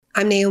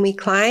I'm Naomi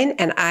Klein,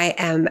 and I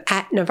am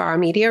at Novara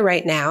Media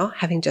right now,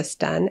 having just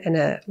done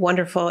a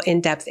wonderful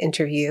in-depth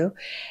interview.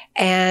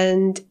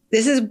 And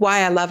this is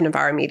why I love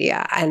Novara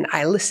Media. And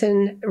I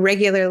listen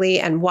regularly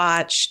and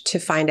watch to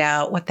find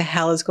out what the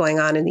hell is going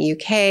on in the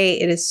UK.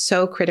 It is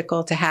so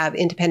critical to have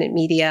independent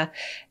media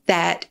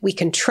that we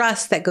can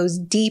trust, that goes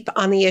deep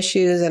on the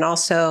issues and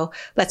also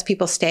lets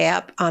people stay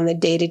up on the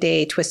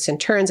day-to-day twists and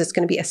turns. It's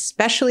going to be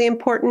especially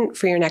important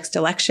for your next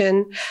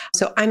election.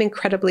 So I'm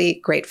incredibly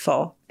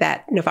grateful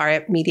that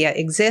Novara Media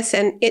exists,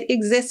 and it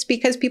exists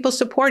because people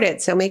support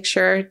it. So make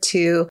sure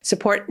to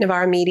support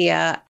Novara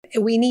Media.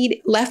 We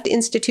need left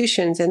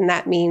institutions, and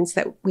that means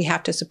that we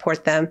have to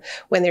support them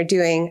when they're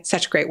doing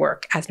such great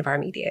work as Novara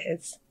Media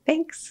is.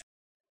 Thanks.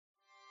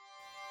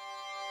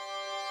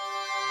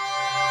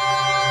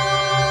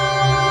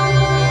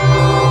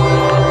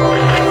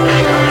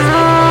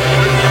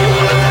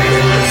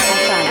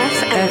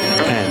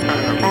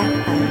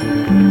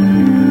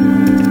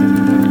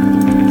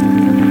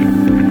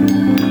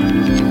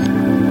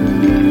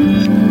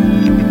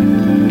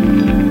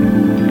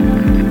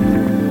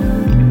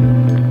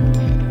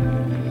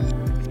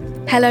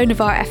 Hello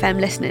Novara FM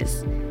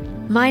listeners,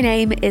 my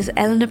name is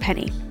Eleanor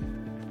Penny.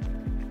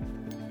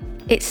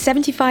 It's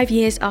 75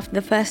 years after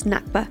the first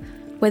Nakba,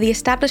 where the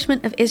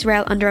establishment of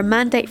Israel under a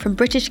mandate from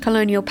British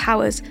colonial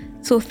powers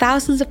saw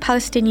thousands of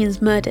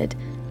Palestinians murdered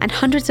and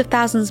hundreds of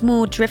thousands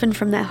more driven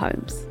from their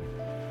homes.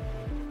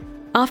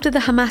 After the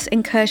Hamas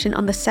incursion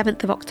on the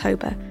 7th of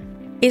October,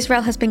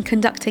 Israel has been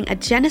conducting a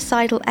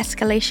genocidal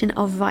escalation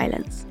of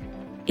violence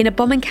in a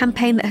bombing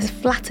campaign that has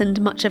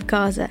flattened much of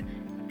Gaza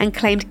and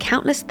claimed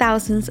countless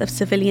thousands of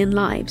civilian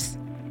lives.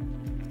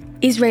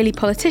 Israeli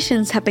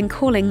politicians have been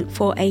calling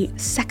for a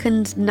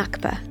second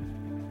Nakba.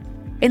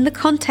 In the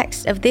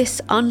context of this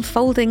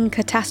unfolding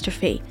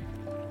catastrophe,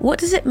 what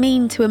does it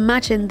mean to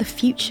imagine the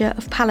future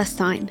of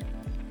Palestine?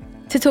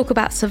 To talk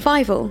about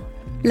survival,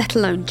 let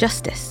alone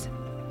justice.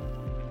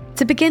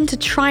 To begin to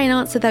try and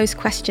answer those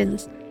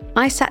questions,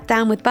 I sat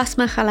down with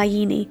Basma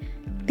Ghalayini,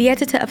 the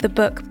editor of the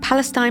book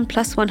Palestine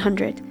Plus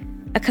 100,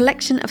 a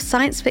collection of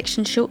science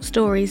fiction short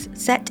stories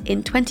set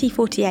in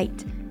 2048,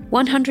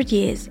 100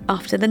 years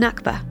after the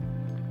Nakba.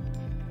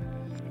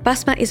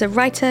 Basma is a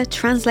writer,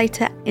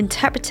 translator,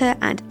 interpreter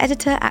and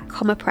editor at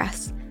Comma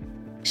Press.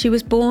 She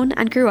was born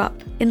and grew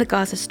up in the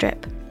Gaza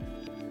Strip.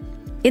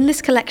 In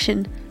this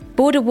collection,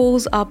 border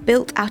walls are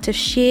built out of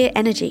sheer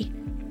energy.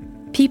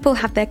 People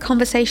have their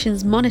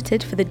conversations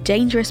monitored for the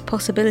dangerous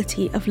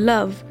possibility of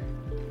love.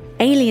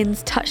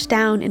 Aliens touch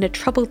down in a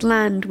troubled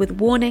land with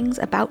warnings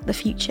about the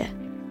future.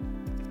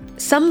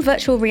 Some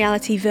virtual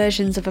reality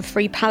versions of a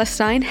free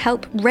Palestine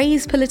help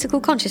raise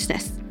political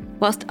consciousness,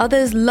 whilst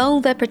others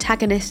lull their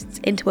protagonists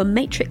into a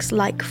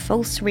Matrix-like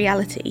false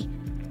reality.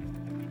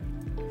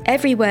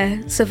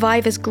 Everywhere,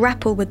 survivors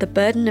grapple with the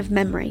burden of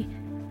memory,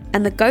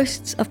 and the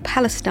ghosts of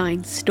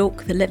Palestine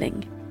stalk the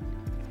living.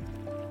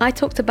 I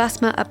talked to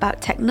Basma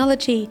about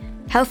technology,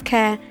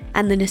 healthcare,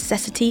 and the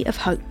necessity of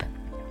hope.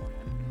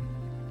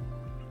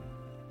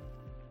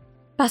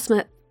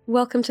 Basma,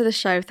 welcome to the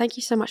show. Thank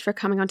you so much for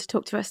coming on to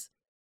talk to us.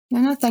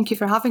 No, thank you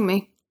for having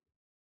me.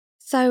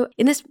 So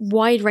in this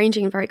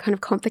wide-ranging, very kind of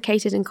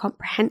complicated and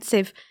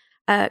comprehensive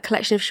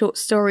collection of short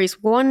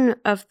stories, one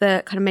of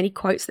the kind of many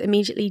quotes that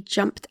immediately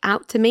jumped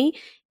out to me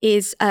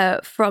is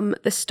from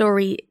the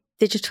story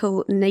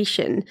Digital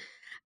Nation.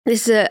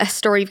 This is a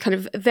story, kind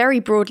of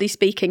very broadly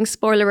speaking,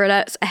 spoiler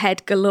alerts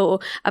ahead galore,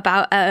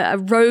 about a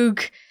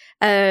rogue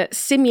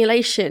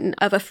simulation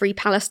of a free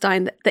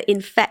Palestine that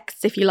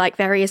infects, if you like,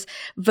 various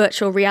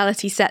virtual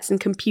reality sets and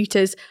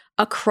computers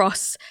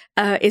across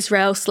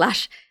Israel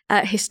 /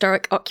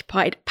 historic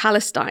occupied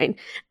Palestine.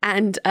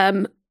 And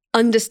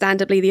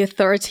understandably, the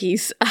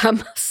authorities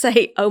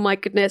say, oh my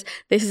goodness,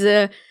 this is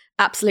an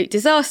absolute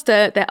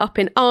disaster. They're up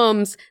in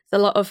arms. There's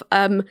a lot of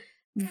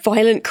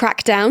violent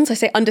crackdowns. I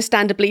say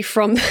understandably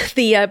from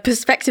the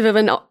perspective of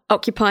an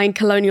occupying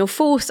colonial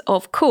force,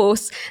 of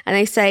course. And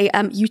they say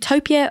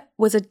utopia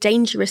was a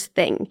dangerous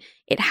thing.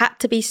 It had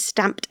to be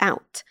stamped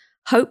out.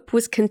 Hope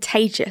was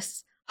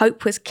contagious.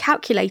 Hope was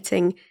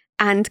calculating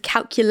and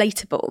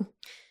calculatable.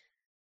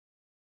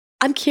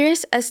 I'm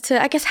curious as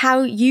to, I guess,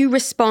 how you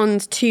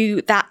respond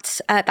to that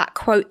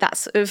quote, that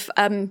sort of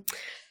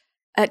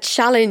a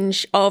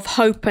challenge of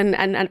hope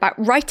and about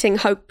writing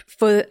hope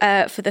for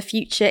the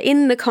future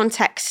in the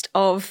context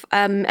of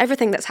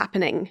everything that's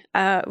happening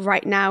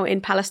right now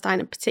in Palestine,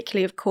 and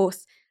particularly, of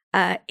course,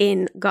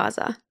 in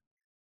Gaza.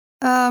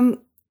 As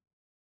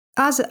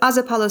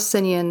a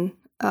Palestinian,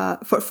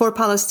 for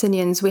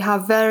Palestinians, we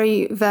have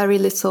very, very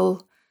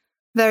little.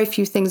 Very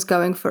few things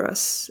going for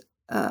us.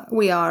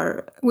 We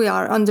are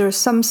under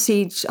some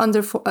siege,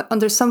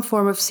 under some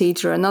form of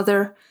siege or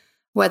another,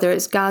 whether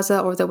it's Gaza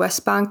or the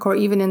West Bank or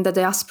even in the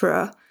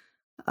diaspora,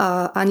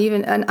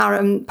 and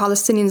Arab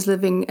Palestinians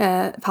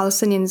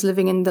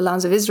living in the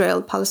lands of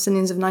Israel,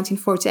 Palestinians of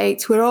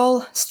 1948. We're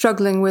all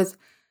struggling with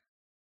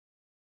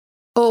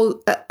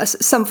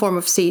some form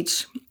of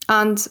siege,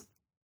 and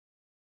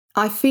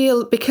I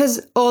feel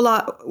because all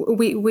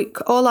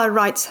our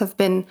rights have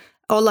been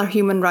all our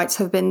human rights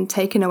have been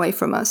taken away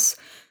from us.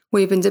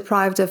 We've been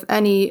deprived of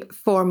any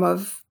form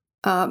of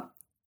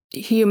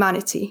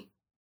humanity.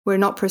 We're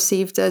not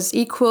perceived as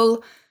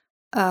equal,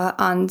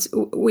 and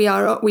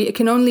we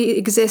can only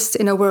exist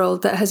in a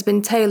world that has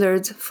been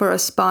tailored for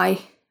us by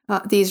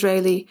the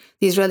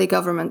Israeli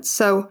government.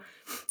 So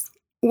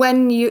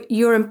when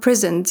you're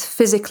imprisoned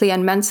physically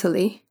and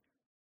mentally,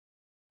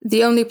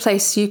 the only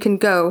place you can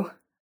go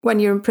when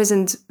you're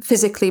imprisoned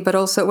physically, but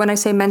also when I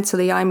say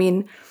mentally, I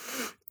mean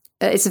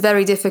it's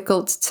very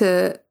difficult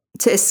to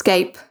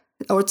escape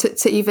or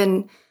to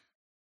even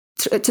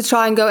to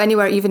try and go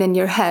anywhere, even in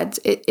your head.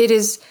 It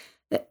is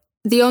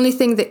the only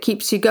thing that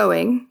keeps you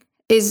going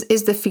is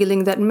the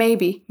feeling that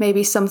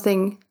maybe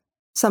something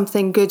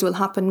good will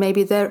happen.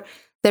 Maybe there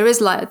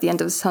is light at the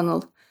end of the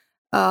tunnel.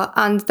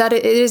 And that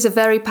it is a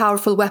very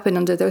powerful weapon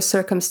under those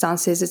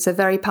circumstances. It's a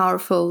very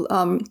powerful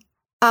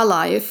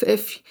ally,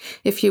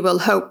 if you will.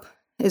 Hope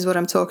is what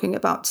I'm talking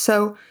about.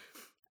 So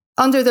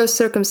under those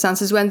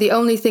circumstances, when the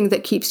only thing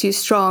that keeps you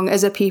strong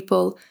as a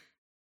people,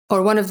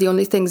 or one of the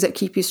only things that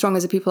keep you strong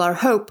as a people, are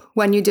hope,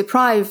 when you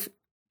deprive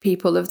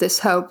people of this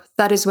hope,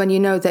 that is when you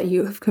know that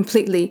you have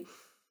completely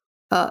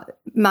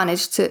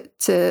managed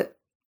to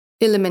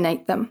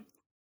eliminate them.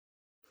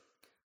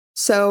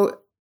 So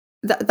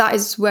that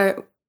is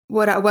where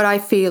what I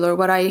feel, or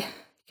what I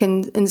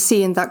can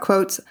see in that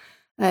quote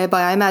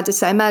by Ahmed.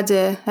 It's Ahmed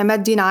Din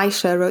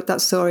Aisha wrote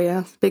that story.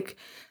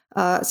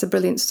 It's a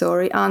brilliant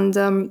story,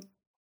 and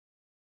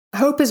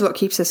hope is what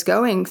keeps us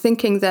going.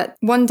 Thinking that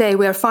one day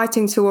we're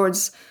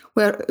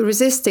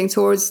resisting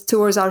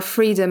towards our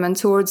freedom and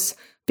towards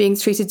being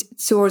treated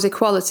towards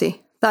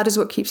equality. That is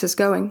what keeps us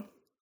going.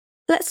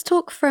 Let's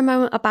talk for a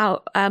moment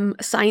about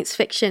science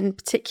fiction,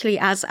 particularly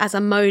as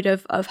a mode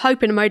of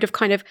hope and a mode of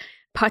kind of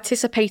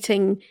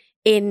participating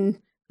in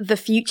the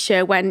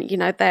future when,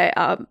 there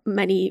are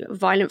many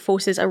violent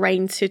forces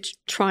arraigned to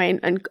try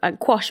and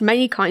quash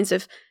many kinds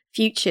of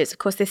futures. Of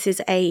course, this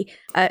is a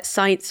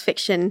science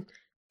fiction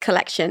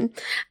collection.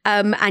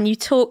 And you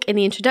talk in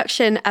the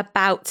introduction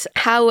about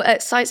how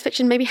science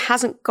fiction maybe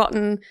hasn't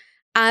gotten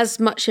as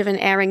much of an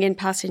airing in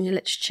Palestinian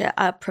literature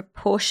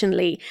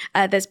proportionally.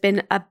 There's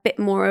been a bit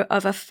more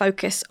of a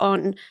focus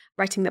on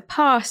writing the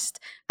past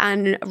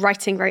and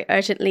writing very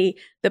urgently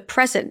the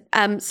present.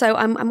 So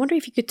I'm wondering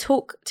if you could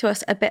talk to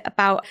us a bit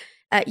about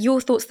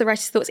your thoughts, the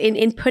writer's thoughts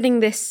in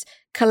putting this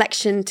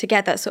collection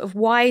together. Sort of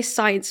why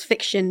science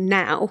fiction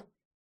now?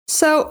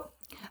 So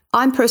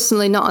I'm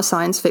personally not a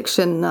science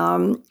fiction.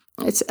 I've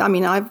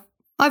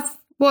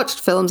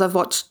watched films. I've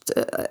watched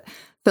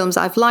films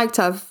I've liked.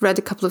 I've read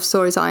a couple of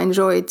stories I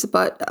enjoyed,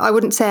 but I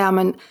wouldn't say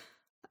I'm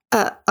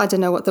I don't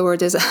know what the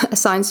word is, a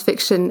science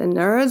fiction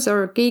nerd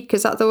or a geek.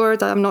 Is that the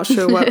word? I'm not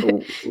sure what,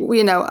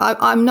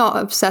 I'm not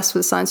obsessed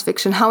with science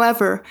fiction.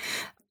 However,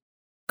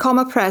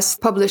 Comma Press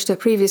published a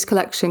previous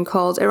collection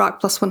called Iraq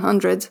Plus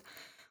 100.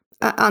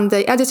 And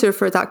the editor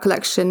for that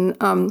collection,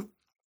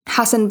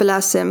 Hassan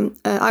Belasim,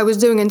 I was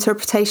doing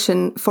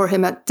interpretation for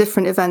him at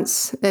different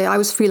events. I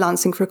was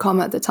freelancing for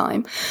Comma at the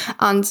time.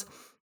 And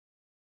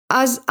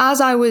as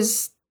I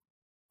was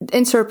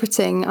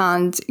interpreting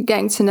and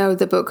getting to know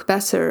the book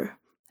better,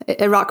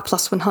 Iraq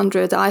Plus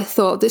 100, I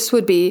thought this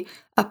would be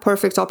a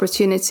perfect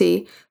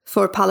opportunity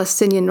for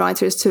Palestinian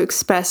writers to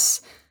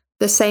express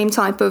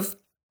themselves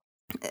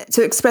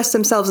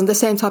in the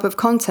same type of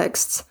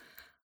contexts.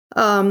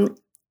 And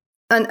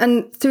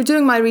through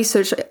doing my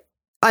research,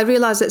 I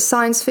realized that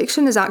science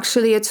fiction is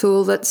actually a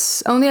tool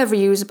that's only ever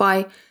used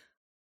by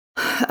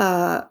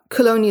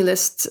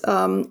colonialist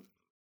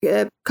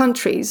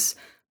countries,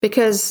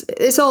 because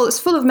it's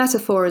full of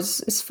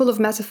metaphors. It's full of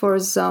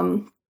metaphors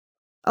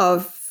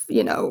of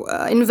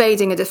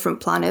invading a different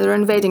planet or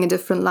invading a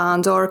different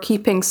land or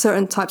keeping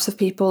certain types of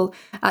people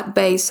at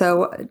bay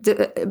so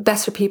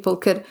better people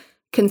can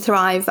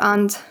thrive.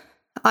 And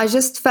I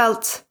just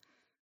felt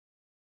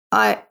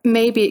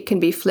maybe it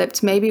can be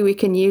flipped. Maybe we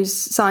can use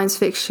science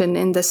fiction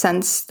in the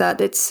sense that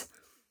it's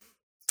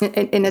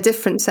in a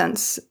different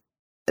sense,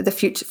 the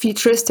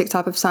futuristic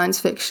type of science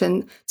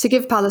fiction, to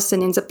give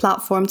Palestinians a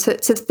platform to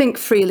think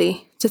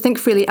freely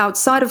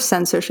outside of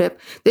censorship.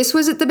 This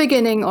was at the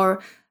beginning,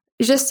 or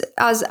just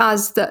as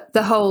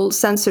the whole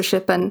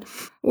censorship, and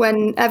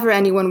whenever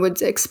anyone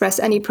would express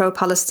any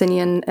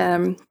pro-Palestinian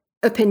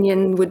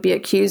opinion would be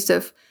accused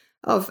of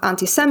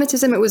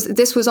anti-Semitism.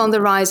 This was on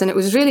the rise, and it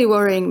was really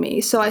worrying me.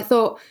 So I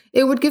thought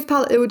it would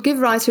give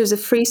writers a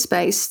free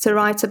space to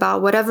write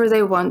about whatever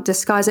they want,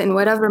 disguise it in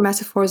whatever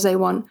metaphors they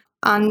want,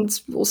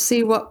 and we'll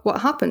see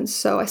what happens.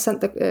 So we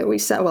sent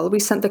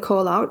the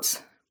call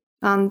out,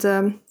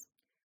 and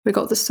we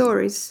got the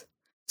stories.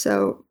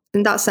 So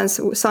in that sense,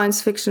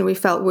 science fiction we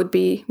felt would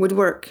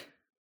work.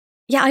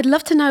 Yeah, I'd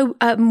love to know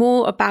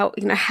more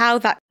about how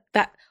that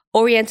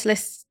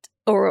Orientalist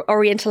or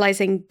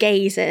orientalizing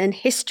gaze and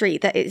history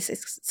that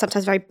is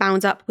sometimes very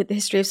bound up with the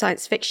history of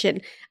science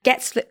fiction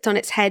gets flipped on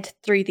its head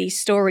through these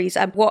stories.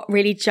 And what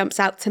really jumps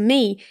out to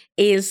me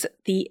is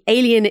the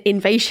alien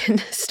invasion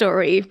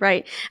story,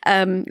 right?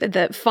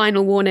 The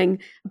final warning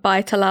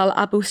by Talal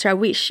Abu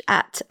Shawish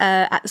at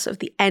sort of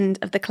the end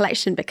of the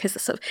collection, because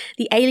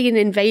the alien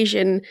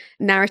invasion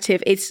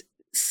narrative is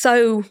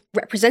so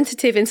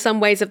representative in some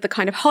ways of the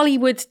kind of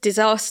Hollywood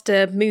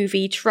disaster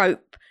movie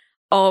trope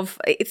of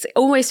it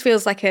almost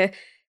feels like a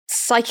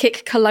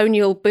psychic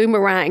colonial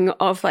boomerang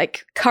of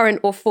like current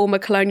or former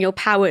colonial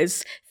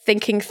powers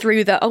thinking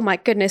through that, oh my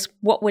goodness,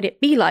 what would it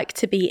be like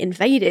to be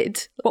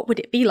invaded? What would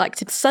it be like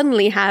to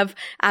suddenly have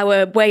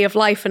our way of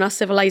life and our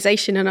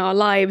civilization and our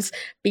lives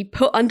be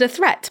put under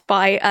threat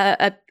by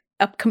a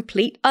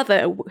complete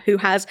other who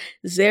has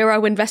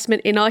zero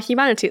investment in our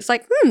humanity? It's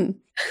like,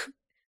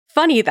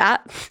 funny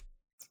that.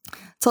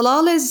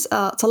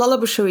 Talal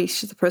Abu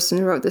Shawish, the person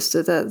who wrote this,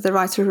 the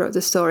writer who wrote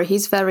the story.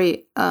 He's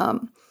very,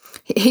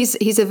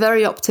 he's a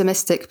very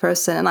optimistic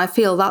person, and I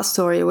feel that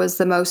story was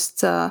the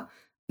most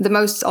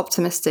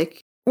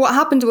optimistic. What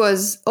happened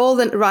was all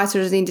the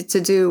writers needed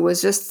to do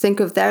was just think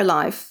of their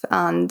life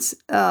and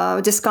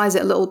disguise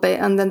it a little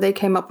bit, and then they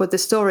came up with the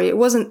story.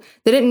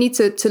 They didn't need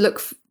to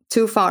look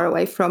too far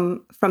away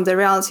from the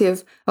reality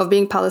of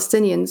being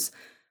Palestinians.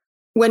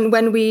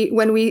 When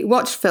we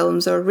watch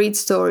films or read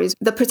stories,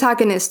 the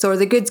protagonist or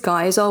the good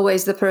guy is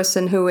always the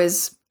person who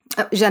is,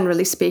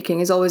 generally speaking,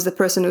 is always the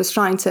person who's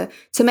trying to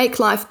make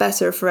life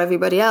better for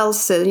everybody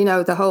else.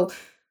 The whole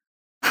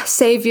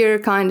savior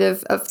kind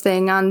of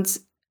thing. And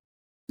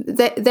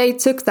they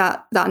took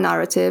that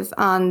narrative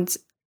and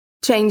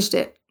changed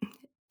it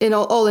in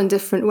all in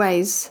different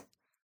ways.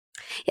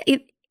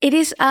 It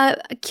is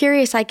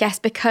curious, I guess,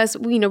 because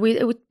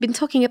we've been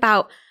talking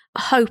about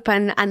hope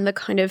and the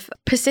kind of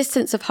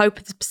persistence of hope,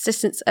 the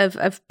persistence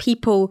of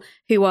people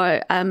who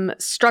are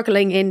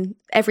struggling in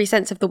every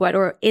sense of the word,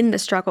 or in the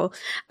struggle,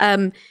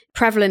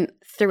 prevalent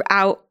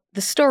throughout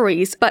the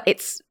stories. But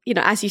it's,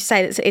 as you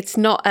say, it's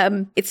not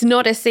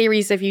a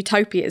series of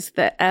utopias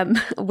that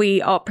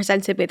we are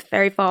presented with,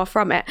 very far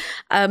from it.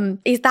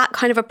 Is that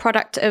kind of a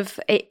product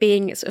of it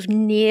being sort of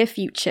near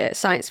future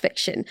science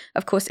fiction?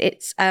 Of course,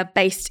 it's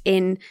based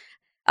in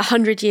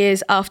 100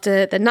 years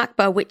after the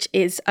Nakba, which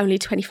is only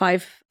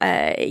 25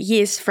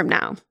 years from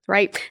now,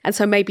 right? And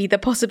so maybe the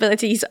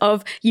possibilities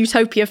of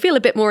utopia feel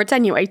a bit more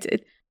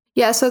attenuated.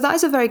 Yeah, so that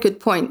is a very good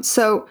point.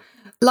 So,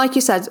 like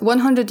you said,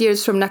 100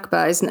 years from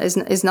Nakba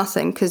is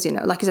nothing, because,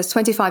 like you said, it's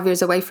 25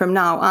 years away from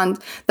now. And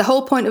the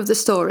whole point of the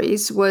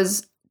stories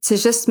was to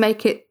just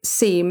make it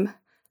seem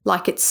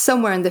like it's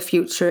somewhere in the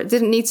future. It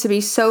didn't need to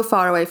be so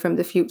far away from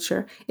the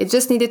future. It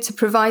just needed to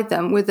provide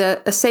them with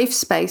a safe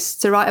space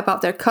to write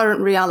about their current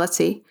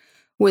reality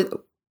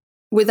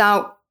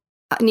without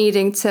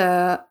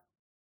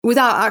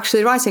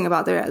actually writing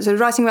about their reality. So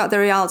writing about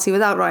their reality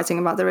without writing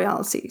about the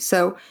reality.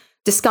 So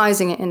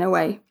disguising it in a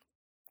way.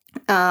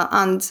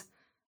 And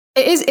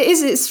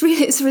it's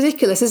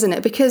ridiculous, isn't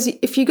it? Because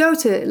if you go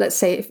to, let's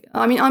say,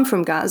 I'm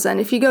from Gaza, and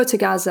if you go to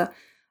Gaza,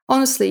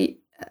 honestly,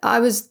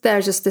 I was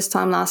there just this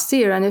time last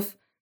year, and if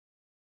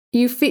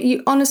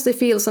you honestly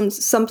feel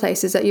some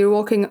places that you're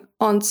walking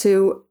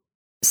onto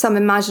some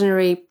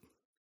imaginary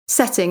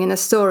setting in a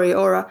story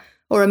or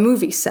a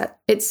movie set.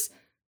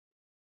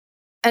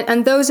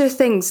 And those are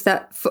things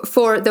that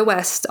for the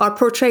West are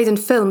portrayed in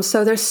films,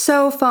 so they're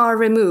so far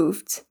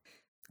removed.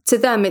 To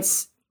them,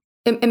 it's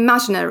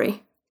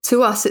imaginary.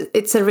 To us,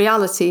 it's a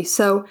reality.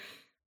 So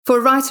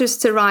for writers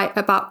to write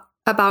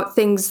about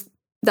things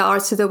that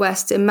are to the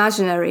West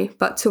imaginary,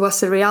 but to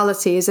us a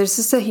reality, there's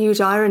just a huge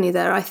irony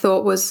there. I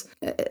thought was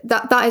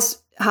that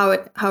is how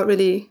it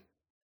really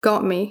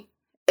got me,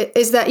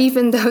 is that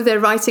even though they're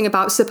writing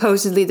about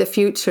supposedly the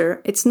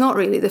future, it's not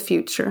really the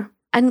future.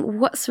 And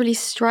what's really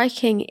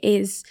striking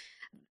is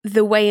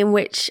the way in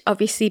which,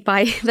 obviously,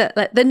 by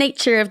the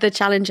nature of the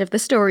challenge of the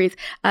stories,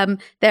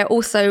 they're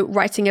also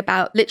writing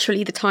about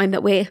literally the time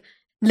that we're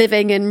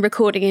living and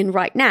recording in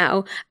right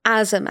now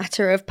as a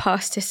matter of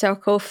past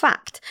historical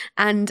fact.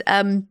 And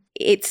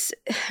it's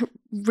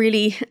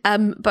really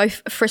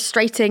both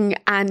frustrating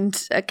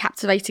and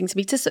captivating to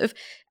me to sort of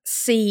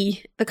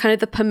see the kind of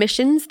the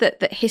permissions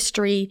that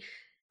history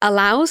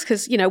allows.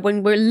 Because,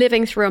 when we're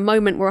living through a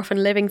moment, we're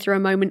often living through a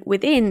moment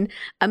within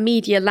a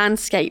media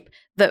landscape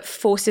that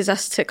forces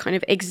us to kind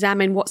of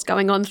examine what's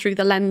going on through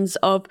the lens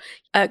of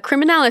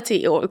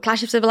criminality or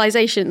clash of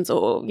civilizations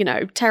or,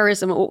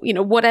 terrorism or,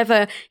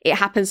 whatever it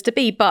happens to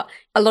be. But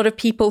a lot of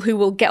people who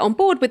will get on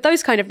board with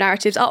those kind of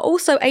narratives are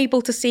also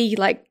able to see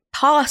like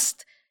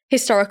past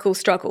historical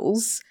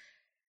struggles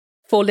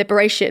for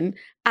liberation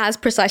as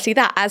precisely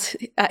that, as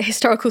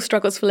historical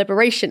struggles for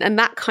liberation. And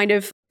that kind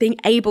of being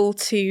able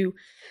to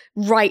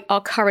write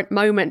our current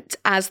moment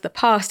as the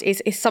past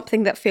is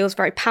something that feels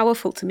very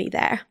powerful to me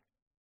there.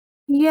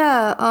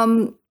 Yeah,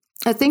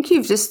 I think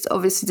you've just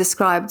obviously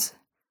described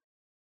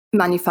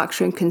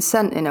manufacturing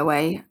consent in a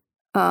way.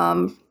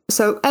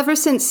 So ever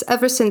since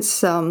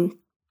the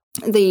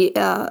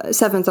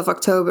 7th of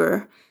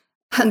October,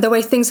 and the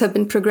way things have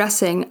been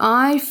progressing,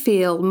 I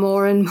feel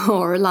more and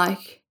more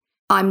like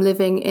I'm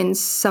living in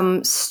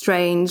some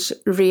strange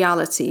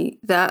reality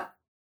that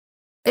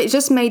it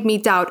just made me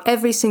doubt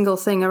every single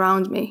thing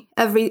around me.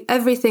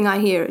 Everything I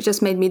hear, it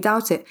just made me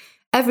doubt it.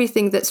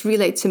 Everything that's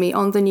relayed to me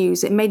on the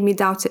news, it made me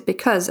doubt it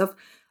because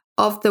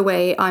of the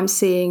way I'm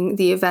seeing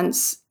the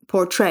events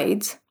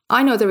portrayed.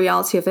 I know the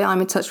reality of it.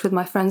 I'm in touch with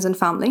my friends and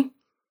family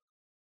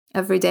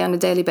every day on a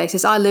daily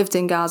basis. I lived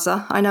in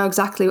Gaza. I know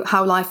exactly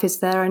how life is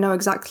there. I know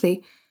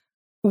exactly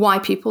why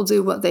people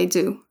do what they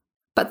do.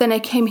 But then I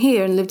came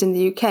here and lived in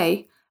the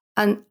UK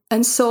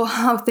and saw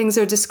how things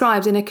are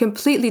described in a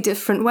completely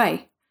different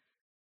way.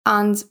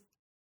 And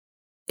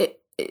it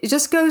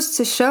just goes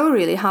to show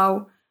really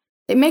how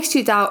it makes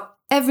you doubt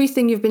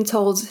everything you've been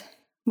told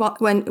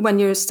when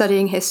you're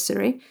studying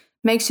history,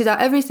 makes you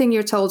doubt everything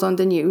you're told on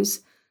the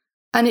news.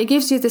 And it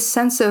gives you this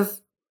sense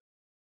of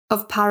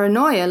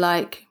paranoia,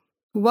 like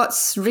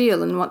what's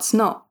real and what's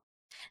not.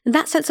 And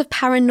that sense of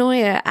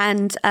paranoia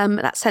and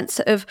that sense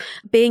of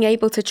being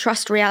able to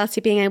trust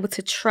reality, being able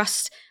to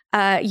trust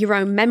your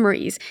own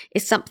memories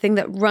is something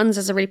that runs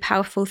as a really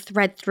powerful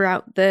thread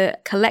throughout the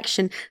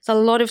collection. There's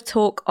a lot of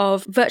talk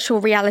of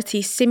virtual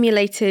reality,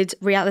 simulated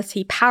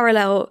reality,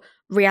 parallel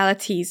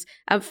realities,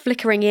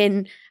 flickering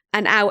in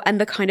and out, and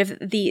the kind of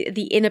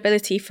the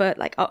inability for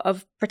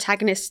of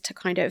protagonists to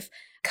kind of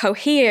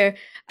cohere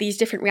these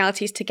different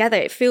realities together.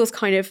 It feels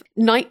kind of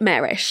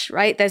nightmarish,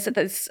 right? There's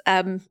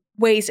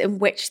ways in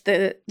which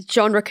the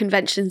genre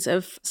conventions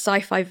of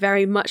sci-fi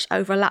very much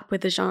overlap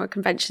with the genre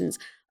conventions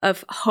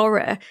of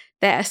horror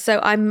there. So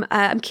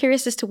I'm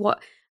curious as to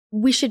what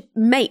we should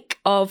make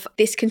of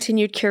this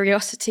continued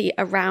curiosity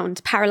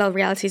around parallel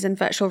realities and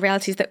virtual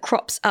realities that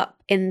crops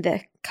up in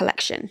the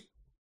collection.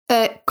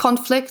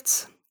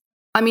 Conflict.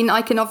 I mean,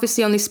 I can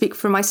obviously only speak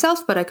for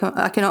myself, but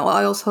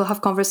I also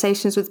have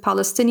conversations with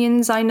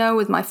Palestinians I know,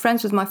 with my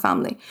friends, with my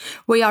family.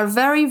 We are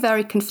very,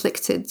 very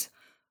conflicted.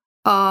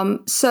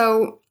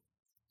 So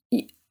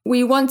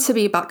we want to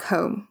be back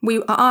home.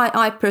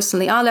 I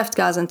personally, I left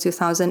Gaza in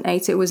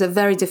 2008. It was a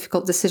very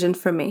difficult decision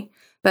for me,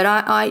 but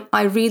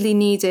I really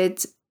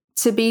needed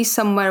to be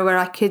somewhere where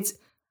I could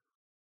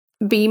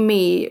be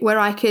me, where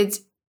I could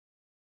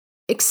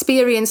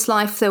experience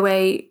life the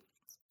way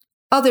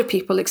other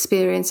people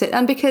experience it.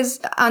 And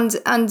because,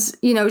 and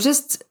you know,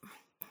 just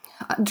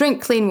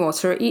drink clean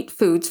water, eat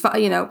food,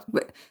 you know,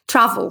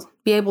 travel,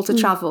 be able to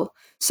travel.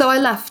 So I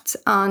left.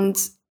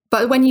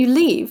 But when you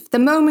leave, the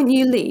moment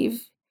you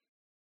leave,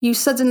 you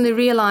suddenly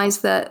realize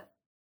that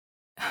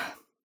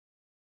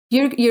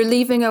you're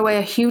leaving away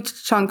a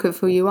huge chunk of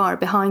who you are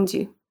behind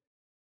you.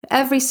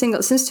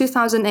 Since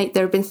 2008,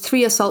 there have been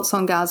 3 assaults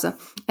on Gaza,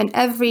 and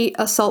every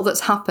assault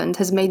that's happened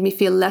has made me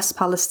feel less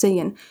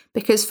Palestinian,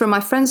 because for my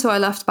friends who I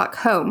left back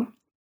home,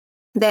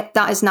 that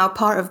is now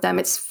part of them.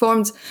 It's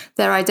formed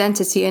their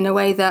identity in a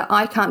way that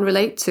I can't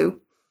relate to.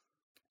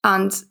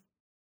 And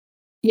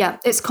yeah,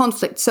 it's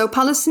conflict. So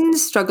Palestinians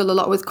struggle a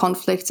lot with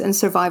conflict and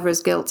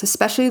survivor's guilt,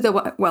 especially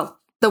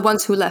the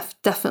ones who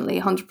left, definitely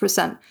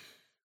 100%.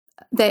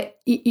 That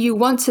you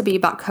want to be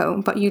back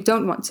home, but you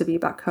don't want to be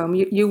back home.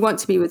 You want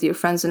to be with your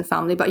friends and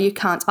family, but you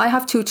can't. I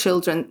have 2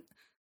 children.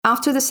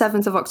 After the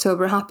 7th of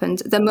October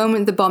happened, the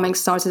moment the bombing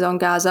started on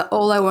Gaza,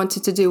 all I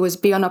wanted to do was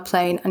be on a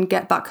plane and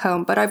get back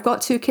home. But I've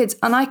got 2 kids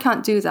and I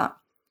can't do that.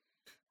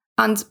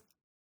 And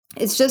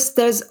it's just,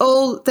 there's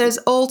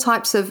all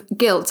types of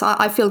guilt.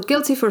 I feel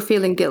guilty for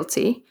feeling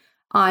guilty.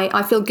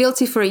 I feel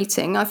guilty for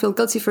eating. I feel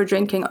guilty for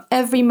drinking.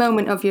 Every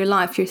moment of your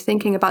life, you're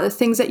thinking about the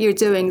things that you're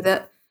doing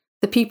that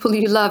the people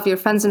you love, your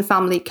friends and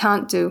family,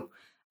 can't do.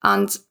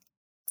 And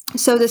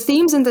so the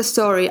themes in the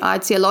story,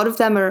 I'd say a lot of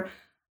them are,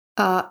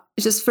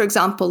 just for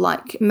example,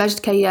 like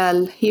Majd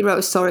Kayal, he wrote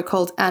a story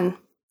called N.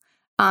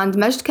 And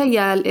Majd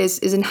Kayal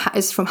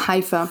is from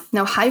Haifa.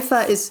 Now,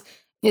 Haifa is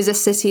a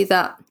city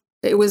that,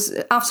 it was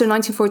after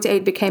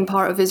 1948 became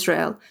part of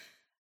Israel.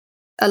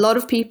 A lot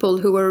of people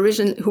who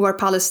are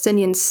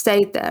Palestinians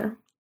stayed there,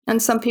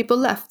 and some people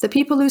left. The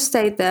people who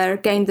stayed there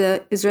gained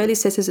the Israeli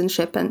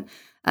citizenship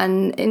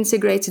and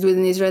integrated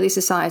within Israeli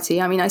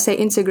society. I mean, I say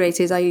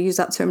integrated, I use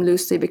that term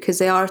loosely because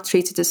they are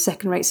treated as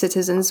second-rate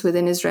citizens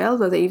within Israel,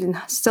 though they even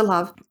still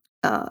have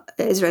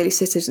Israeli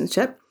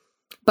citizenship.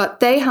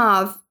 But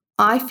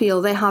I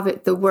feel they have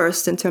it the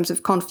worst in terms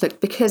of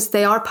conflict because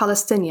they are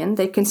Palestinian.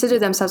 They consider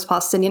themselves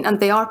Palestinian, and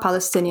they are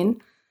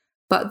Palestinian,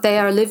 but they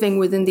are living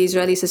within the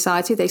Israeli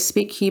society. They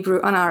speak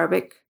Hebrew and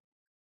Arabic.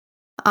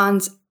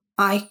 And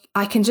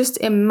I can just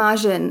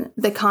imagine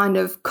the kind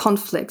of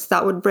conflict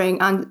that would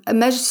bring. And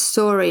Majd's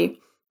story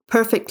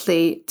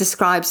perfectly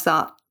describes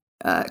that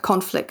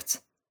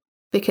conflict,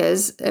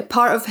 because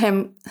part of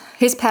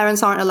his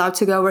parents aren't allowed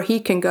to go where he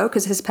can go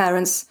because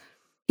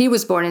he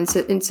was born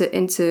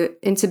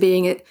into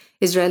being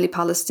Israeli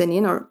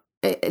Palestinian. Or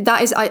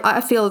that is,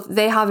 I feel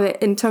they have it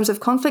in terms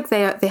of conflict.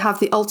 They have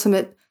the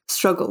ultimate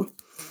struggle.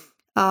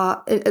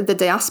 The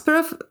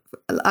diaspora,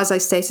 as I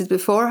stated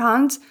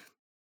beforehand.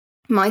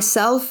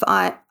 Myself,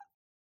 I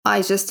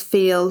just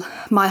feel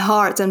my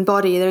heart and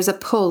body, there's a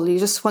pull. You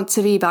just want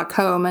to be back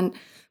home.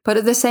 But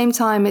at the same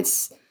time,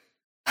 it's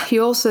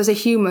you also, as a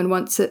human,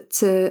 want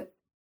to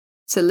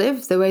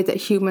live the way that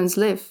humans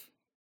live.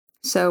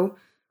 So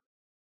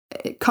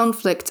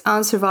conflict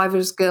and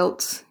survivor's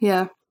guilt,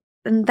 yeah.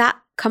 And that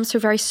comes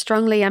through very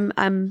strongly.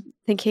 I'm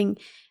thinking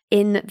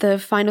in the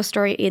final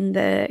story in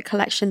the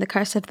collection, The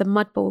Curse of the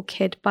Mudball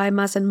Kid by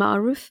Mazen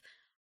Ma'aruf,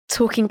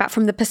 talking about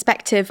from the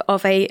perspective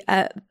of a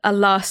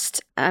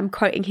last, I'm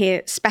quoting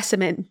here,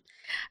 specimen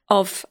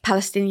of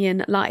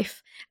Palestinian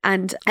life,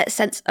 and a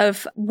sense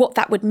of what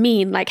that would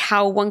mean, like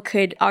how one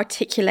could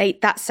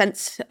articulate that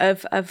sense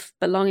of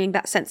belonging,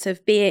 that sense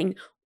of being,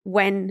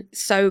 when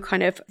so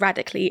kind of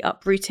radically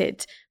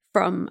uprooted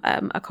from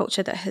a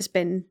culture that has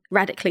been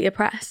radically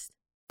oppressed.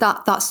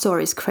 That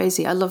story is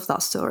crazy. I love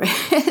that story.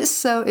 It's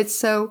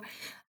so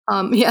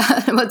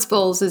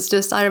Mudballs is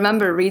just, I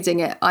remember reading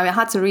it. I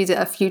had to read it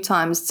a few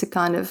times to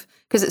kind of,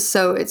 because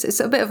it's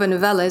a bit of a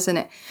novella, isn't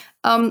it?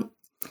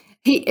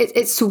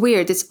 It's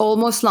weird. It's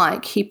almost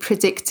like he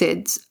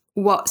predicted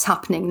what's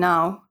happening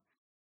now.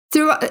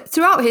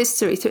 Throughout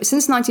history,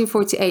 since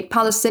 1948,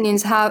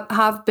 Palestinians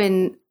have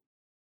been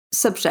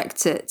subject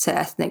to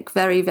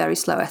very, very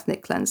slow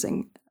ethnic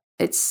cleansing.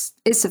 It's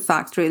a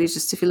fact, really,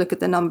 just if you look at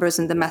the numbers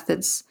and the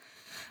methods.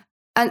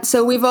 And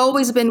so we've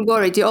always been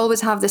worried. You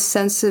always have this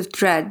sense of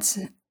dread.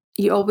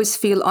 You always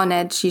feel on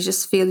edge. You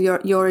just feel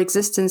your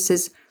existence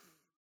is,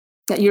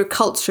 your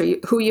culture,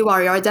 who you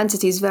are, your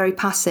identity is very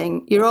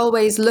passing. You're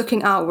always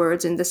looking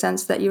outwards, in the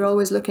sense that you're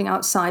always looking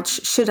outside.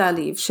 Should I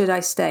leave? Should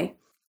I stay?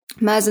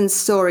 Mazen's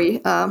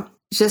story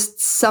just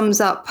sums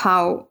up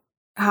how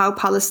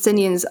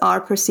Palestinians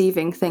are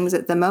perceiving things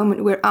at the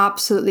moment. We're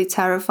absolutely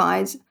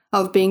terrified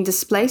of being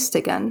displaced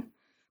again.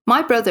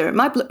 My brother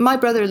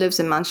lives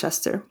in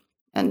Manchester,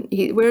 and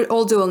we're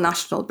all dual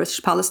national, British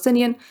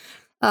Palestinian.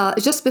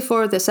 Just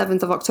before the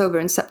 7th of October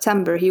in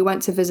September, he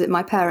went to visit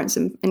my parents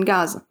in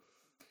Gaza.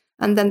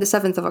 And then the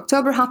 7th of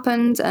October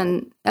happened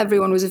and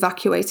everyone was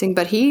evacuating,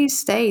 but he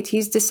stayed.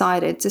 He's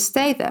decided to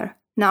stay there.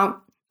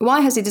 Now,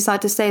 why has he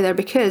decided to stay there?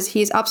 Because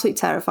he's absolutely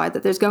terrified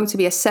that there's going to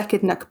be a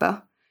second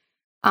Nakba.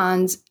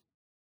 And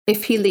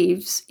if he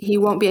leaves, he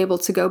won't be able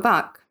to go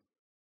back.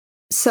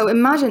 So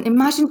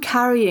imagine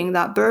carrying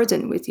that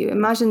burden with you.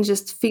 Imagine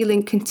just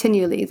feeling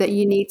continually that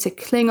you need to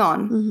cling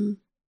on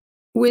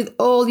with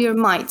all your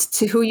might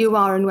to who you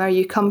are and where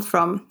you come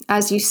from,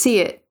 as you see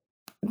it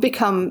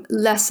become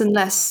less and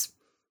less,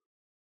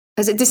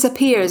 as it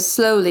disappears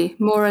slowly,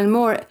 more and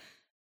more.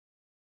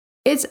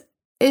 It's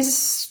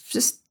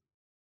just,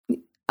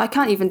 I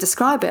can't even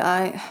describe it.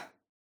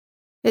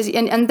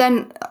 And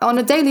then on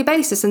a daily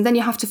basis, and then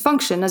you have to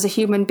function as a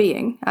human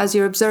being, as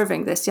you're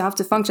observing this, you have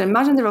to function.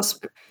 Imagine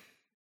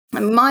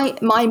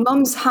my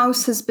mum's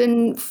house has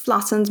been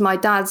flattened, my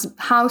dad's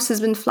house has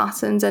been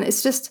flattened, and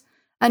it's just,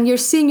 and you're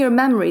seeing your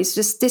memories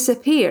just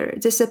disappear.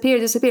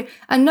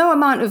 And no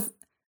amount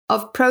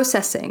of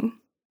processing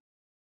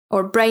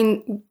or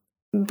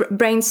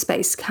brain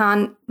space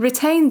can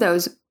retain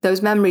those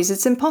memories.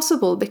 It's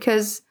impossible,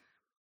 because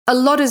a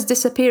lot is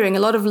disappearing. A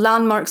lot of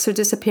landmarks are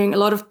disappearing. A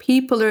lot of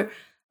people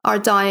are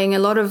dying.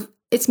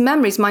 It's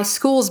memories. My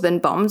school's been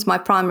bombed, my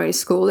primary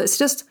school. It's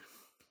just,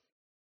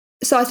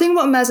 so I think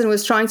what Mazen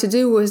was trying to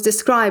do was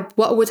describe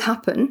what would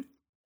happen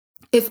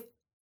if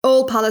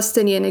all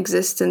Palestinian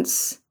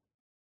existence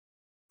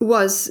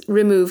was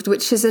removed,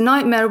 which is a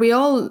nightmare we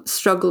all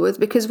struggle with,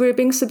 because we're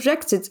being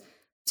subjected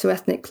to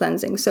ethnic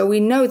cleansing. So we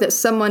know that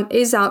someone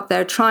is out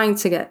there trying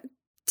to get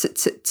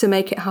to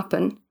make it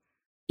happen.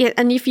 Yeah,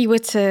 and if you were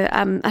to,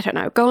 I don't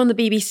know, go on the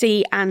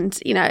BBC and,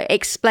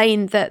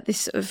 explain that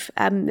this sort of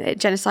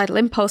genocidal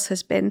impulse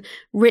has been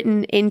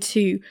written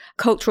into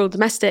cultural,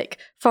 domestic,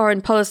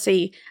 foreign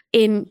policy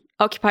in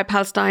occupied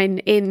Palestine,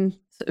 in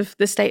sort of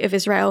the state of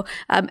Israel,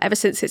 ever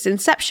since its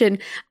inception,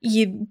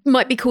 you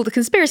might be called a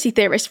conspiracy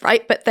theorist,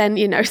 right? But then,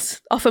 it's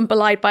often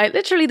belied by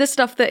literally the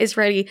stuff that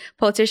Israeli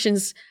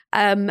politicians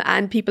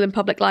and people in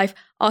public life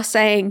are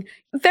saying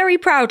very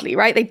proudly,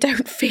 right? They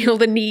don't feel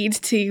the need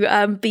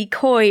to be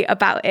coy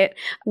about it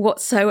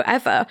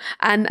whatsoever.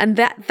 And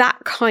that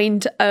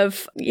kind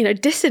of,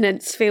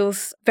 dissonance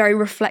feels very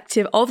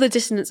reflective of the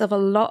dissonance of a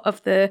lot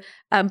of the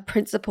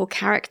principal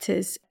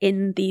characters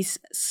in these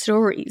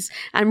stories,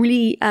 and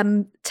really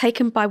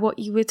taken by what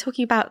you were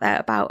talking about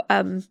there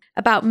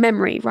about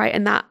memory, right?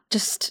 And that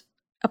just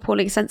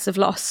appalling sense of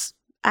loss.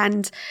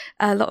 And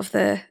a lot of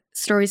the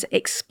stories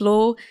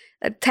explore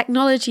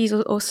technologies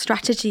or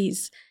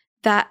strategies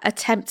that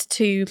attempt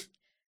to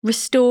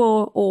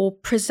restore or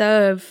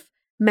preserve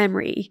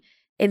memory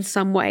in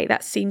some way.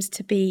 That seems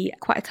to be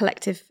quite a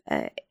collective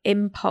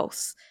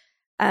impulse,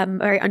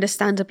 very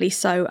understandably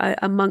so,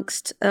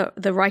 amongst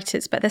the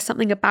writers. But there's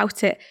something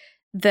about it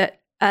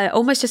that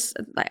almost just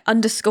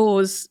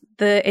underscores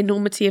the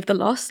enormity of the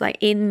loss,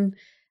 in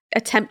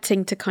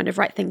attempting to kind of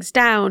write things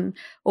down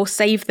or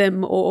save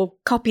them or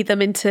copy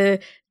them into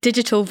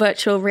digital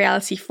virtual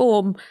reality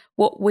form.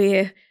 What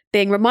we're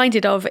being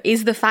reminded of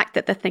is the fact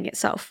that the thing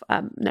itself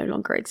no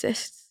longer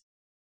exists.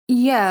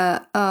 Yeah,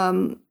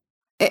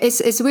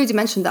 it's weird you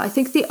mentioned that. I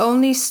think the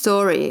only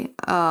story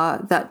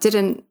that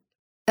didn't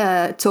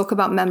talk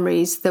about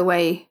memories the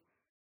way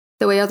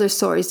the way other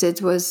stories did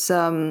was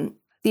the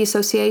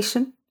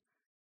association,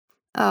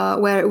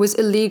 where it was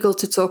illegal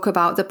to talk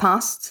about the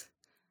past.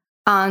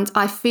 And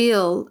I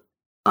feel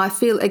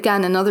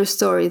again another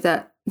story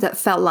that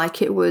felt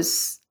like it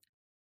was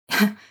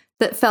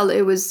that felt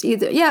it was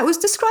either it was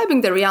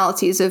describing the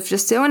realities of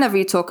just whenever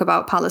you talk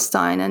about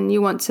Palestine and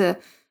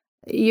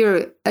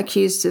you're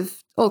accused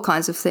of all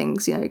kinds of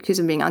things, accused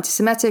of being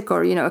anti-Semitic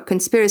or a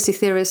conspiracy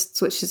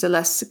theorist, which is a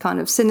less kind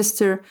of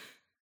sinister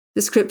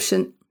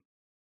description.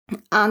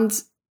 And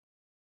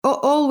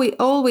all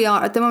we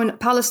are at the moment,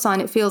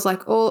 Palestine, it feels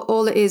like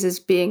all it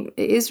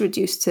is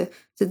reduced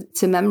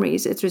to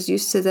memories. It's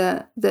reduced to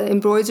the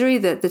embroidery,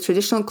 the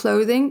traditional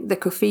clothing, the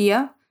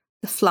kufiya,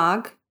 the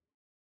flag,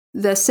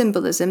 the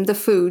symbolism, the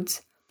food,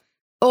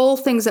 all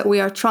things that we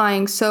are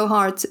trying so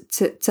hard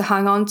to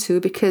hang on to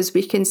because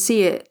we can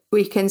see it.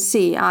 We can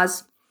see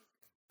as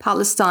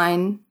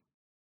Palestine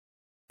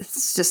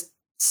just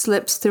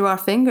slips through our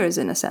fingers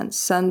in a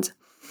sense,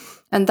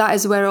 and that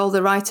is where all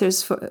the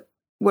writers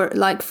were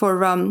like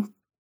for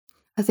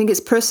I think it's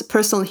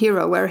Personal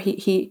Hero, where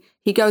he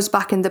goes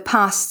back in the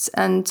past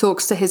and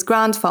talks to his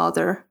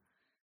grandfather,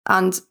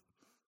 and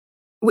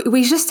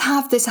we just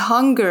have this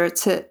hunger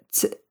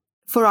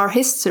for our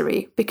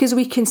history because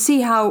we can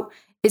see how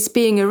it's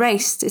being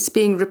erased, it's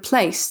being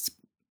replaced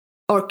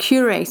or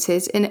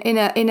curated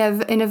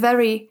in a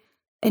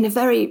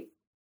very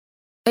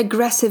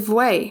aggressive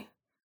way.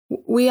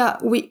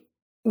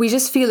 We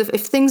just feel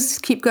if things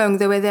keep going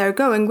the way they're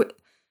going,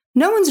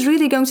 no one's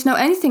really going to know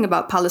anything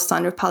about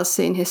Palestine or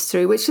Palestinian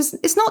history, which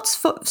it's not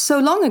so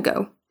long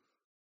ago.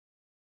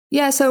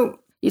 Yeah, so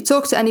you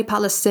talk to any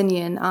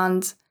Palestinian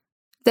and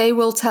they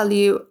will tell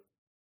you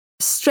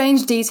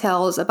strange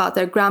details about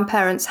their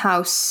grandparents'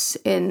 house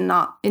in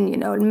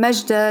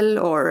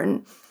Mejdal or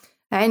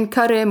in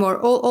Karim or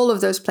all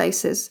of those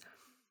places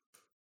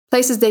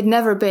they'd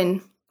never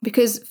been,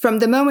 because from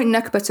the moment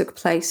Nakba took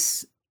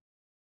place,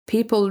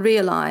 people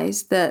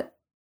realized that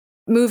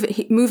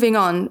moving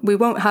on, we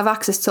won't have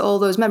access to all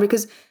those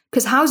memories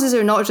because houses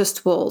are not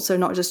just walls, they're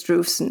not just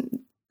roofs, and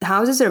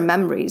houses are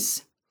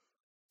memories.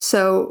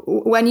 So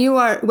when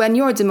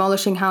you're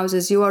demolishing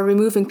houses, you are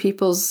removing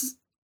people's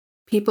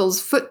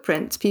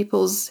footprint,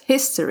 people's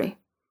history.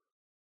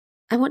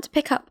 I want to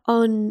pick up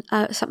on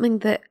something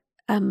that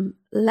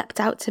leapt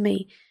out to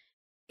me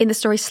in the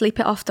story "Sleep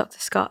It Off, Dr.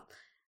 Scott"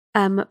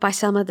 by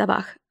Selma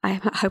Dabach. I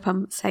hope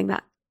I'm saying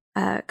that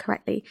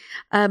correctly.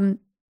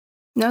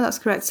 No, that's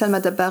correct. Selma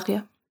Dabach,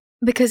 yeah.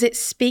 Because it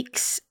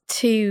speaks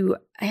to,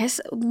 I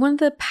guess, one of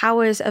the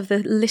powers of the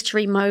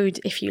literary mode,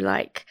 if you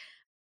like,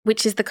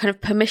 which is the kind of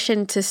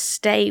permission to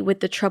stay with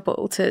the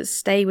trouble, to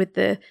stay with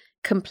the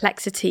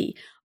complexity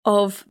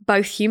of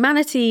both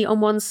humanity on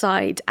one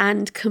side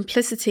and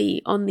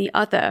complicity on the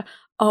other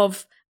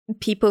of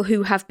people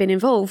who have been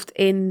involved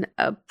in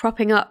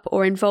propping up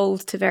or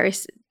involved to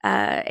various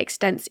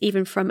extents,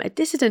 even from a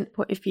dissident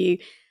point of view,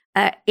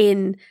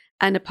 in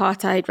an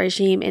apartheid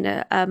regime, in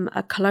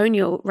a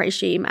colonial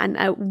regime, and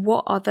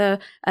what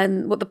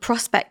the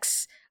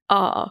prospects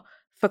are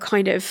for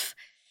kind of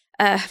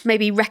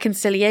maybe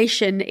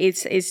reconciliation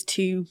is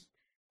too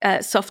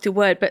soft a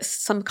word, but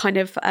some kind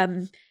of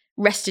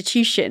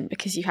restitution,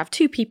 because you have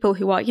two people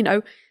who are,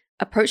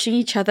 approaching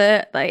each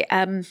other like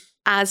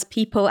as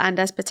people and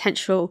as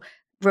potential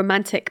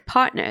romantic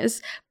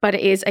partners, but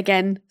it is,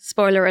 again,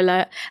 spoiler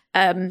alert,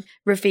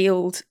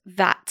 revealed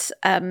that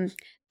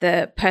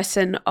the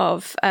person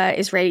of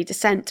Israeli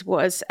descent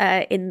was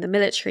in the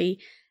military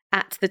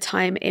at the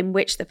time in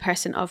which the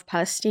person of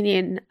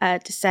Palestinian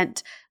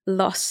descent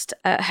lost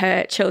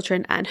her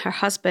children and her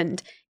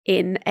husband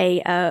in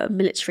a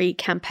military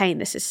campaign.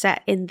 This is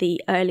set in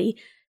the early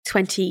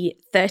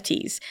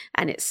 2030s,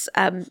 and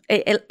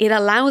it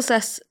allows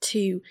us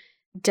to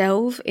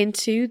delve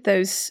into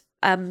those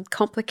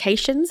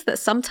complications that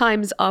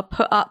sometimes are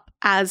put up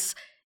as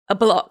a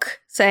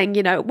block, saying,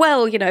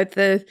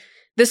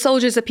 the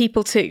soldiers are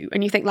people too,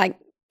 and you think like,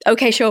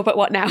 okay, sure, but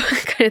what now?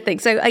 kind of thing.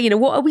 So,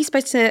 what are we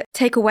supposed to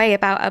take away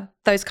about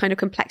those kind of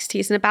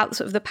complexities and about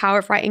sort of the power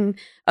of writing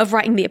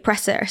the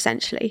oppressor,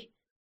 essentially?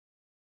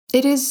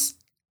 It is,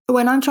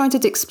 when I'm trying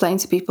to explain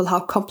to people how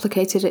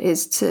complicated it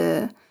is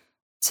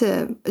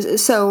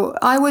so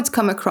I would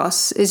come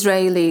across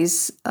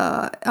Israelis,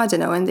 I don't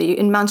know,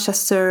 in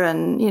Manchester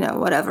and,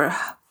 whatever,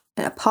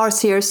 in a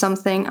party or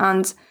something,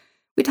 and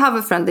we'd have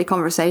a friendly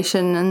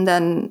conversation, and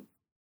then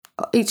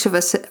each of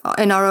us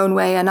in our own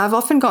way. And I've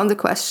often gotten the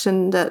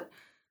question that,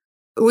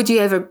 would you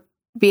ever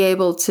be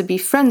able to be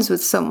friends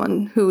with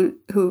someone who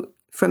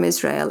from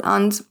Israel?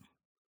 And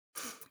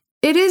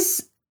it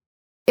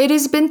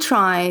has been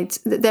tried.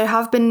 There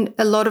have been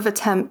a lot of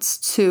attempts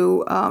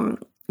to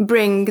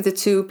bring the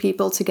two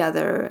people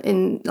together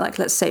in, like,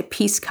 let's say,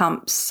 peace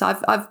camps.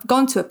 I've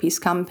gone to a peace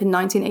camp in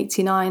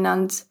 1989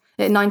 and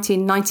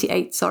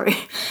 1998, sorry,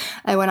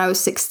 when I was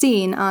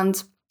 16,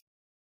 and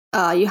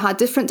you had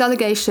different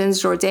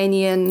delegations,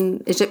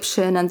 Jordanian,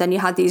 Egyptian, and then you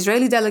had the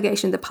Israeli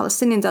delegation, the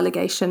Palestinian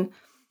delegation,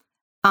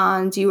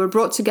 and you were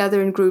brought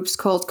together in groups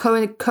called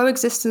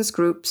coexistence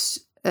groups,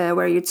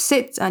 where you'd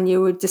sit and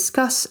you would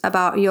discuss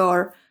about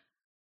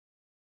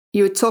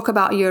you would talk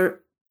about your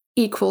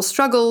equal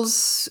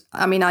struggles.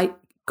 I mean, I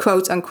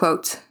quote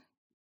unquote,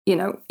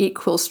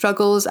 equal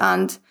struggles.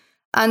 And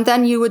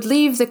then you would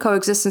leave the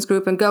coexistence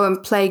group and go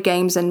and play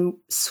games and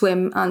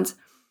swim. And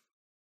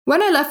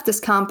when I left this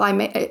camp,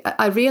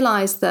 I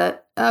realized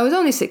that I was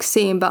only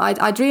 16,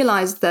 but I'd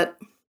realized that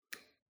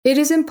it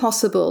is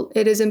impossible.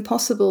 It is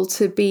impossible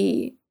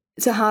to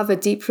have a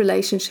deep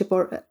relationship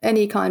or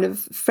any kind of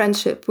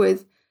friendship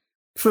with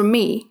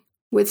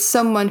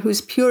someone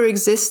whose pure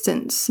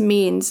existence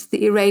means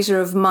the erasure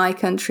of my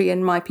country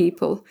and my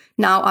people.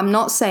 Now, I'm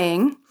not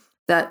saying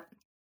that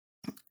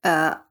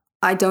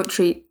I don't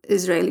treat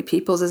Israeli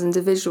peoples as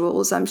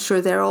individuals. I'm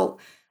sure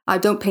I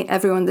don't paint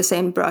everyone the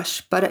same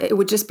brush, but it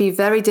would just be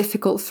very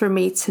difficult for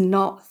me to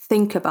not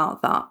think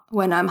about that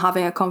when I'm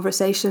having a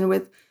conversation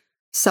with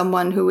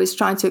someone who is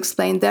trying to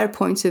explain their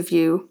point of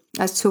view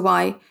as to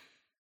why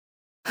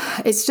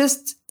it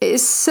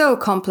is so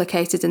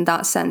complicated in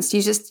that sense.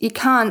 You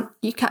can't,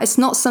 it's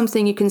not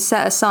something you can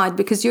set aside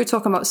because you're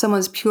talking about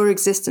someone's pure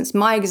existence.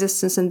 My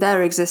existence and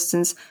their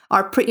existence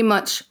are pretty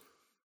much,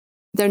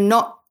 they're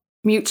not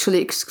mutually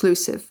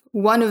exclusive.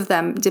 One of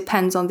them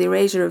depends on the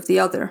erasure of the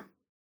other.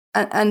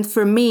 And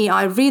for me,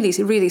 I really,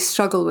 really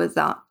struggle with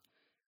that.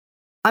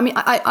 I mean,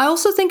 I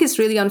also think it's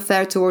really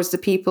unfair towards the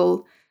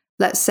people,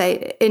 let's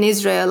say, in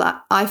Israel.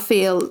 I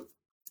feel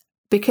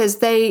because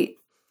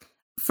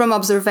from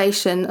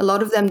observation, a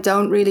lot of them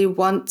don't really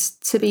want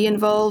to be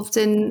involved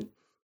in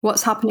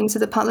what's happening to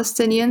the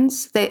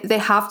Palestinians. They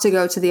have to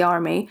go to the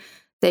army.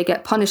 They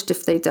get punished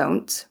if they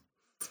don't.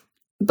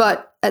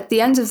 But at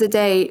the end of the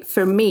day,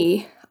 for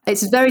me,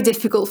 it's very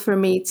difficult for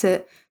me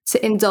to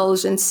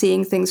indulge in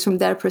seeing things from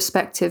their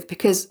perspective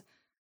because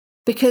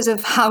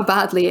of how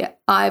badly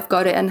I've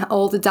got it and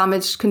all the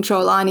damage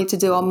control I need to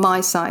do on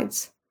my side.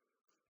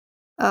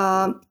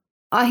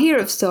 I hear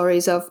of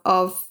stories of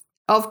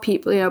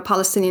people,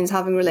 Palestinians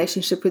having a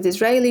relationship with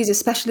Israelis,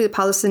 especially the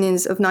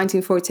Palestinians of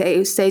 1948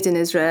 who stayed in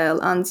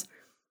Israel. And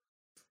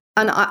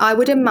I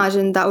would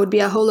imagine that would be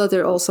a whole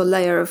other also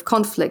layer of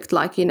conflict,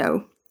 like,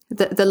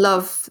 the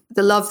love,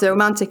 the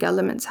romantic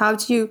elements. How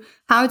do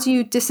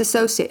you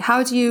disassociate?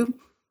 How do you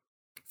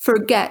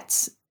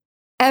forget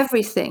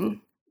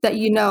everything that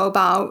you know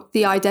about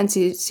the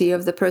identity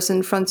of the person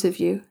in front of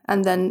you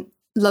and then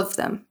love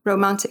them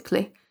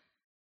romantically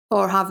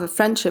or have a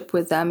friendship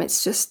with them?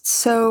 It's just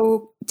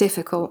so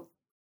difficult.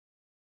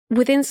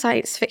 Within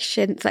science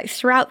fiction, like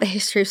throughout the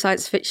history of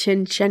science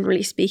fiction,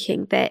 generally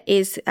speaking, there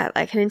is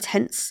like an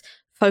intense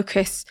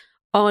focus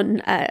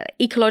on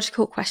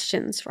ecological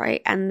questions,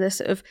 right? And the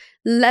sort of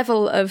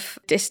level of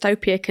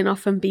dystopia can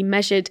often be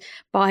measured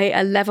by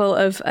a level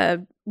of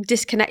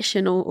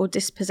disconnection or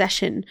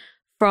dispossession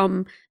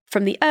from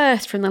the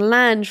earth, from the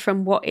land,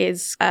 from what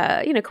is,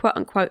 quote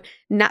unquote,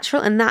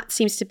 natural. And that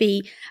seems to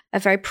be a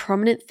very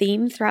prominent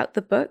theme throughout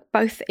the book,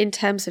 both in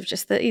terms of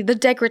just the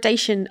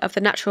degradation of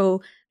the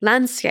natural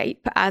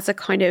landscape as a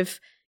kind of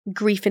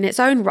grief in its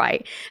own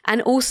right,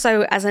 and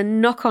also as a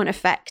knock-on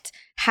effect,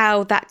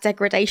 how that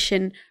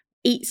degradation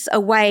eats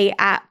away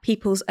at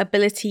people's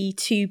ability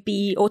to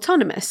be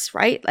autonomous,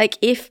 right? Like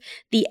if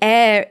the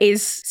air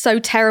is so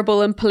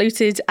terrible and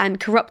polluted and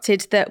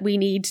corrupted that we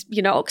need,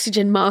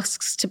 oxygen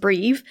masks to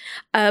breathe,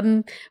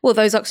 well,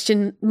 those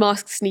oxygen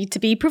masks need to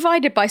be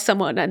provided by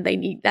someone and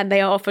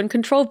they are often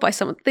controlled by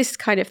someone. This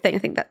kind of thing, I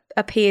think that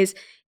appears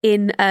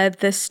in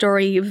the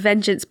story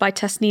Vengeance by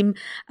Tasnim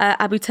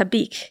Abu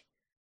Tabik.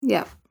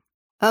 Yeah.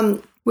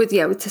 With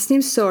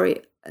Tasnim's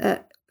story,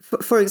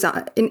 for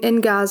example,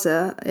 in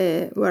Gaza,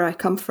 where I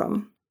come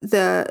from,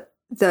 the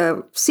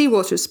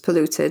seawater is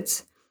polluted.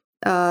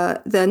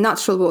 The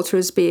natural water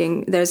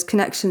there's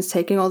connections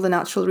taking all the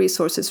natural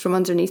resources from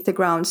underneath the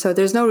ground. So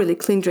there's no really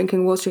clean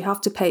drinking water. You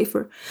have to pay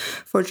for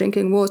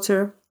drinking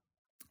water.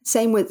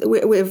 Same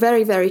we're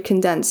very, very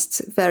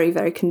condensed, very,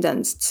 very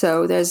condensed.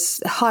 So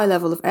there's a high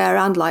level of air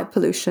and light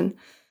pollution.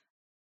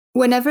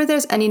 Whenever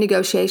there's any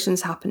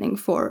negotiations happening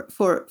for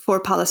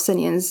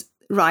Palestinians'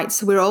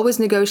 rights, we're always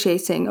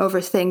negotiating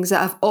over things that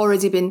have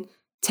already been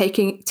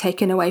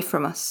taken away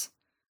from us.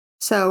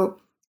 So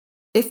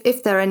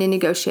if there are any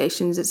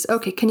negotiations, it's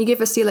okay, can you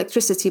give us the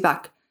electricity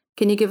back?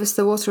 Can you give us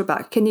the water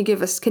back? Can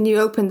you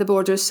open the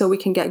borders so we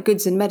can get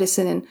goods and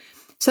medicine in?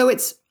 So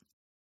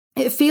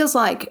it feels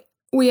like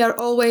we are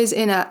always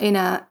in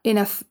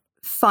a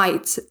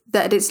fight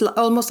that it's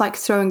almost like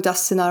throwing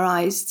dust in our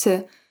eyes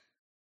to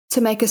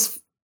make us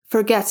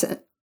forget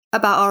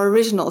about our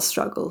original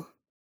struggle.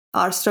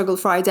 Our struggle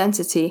for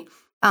identity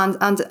and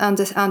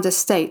a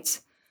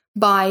state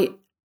by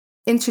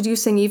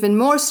introducing even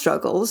more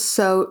struggles.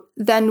 So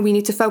then we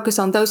need to focus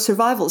on those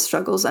survival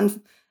struggles, and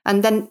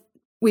then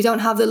we don't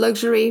have the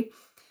luxury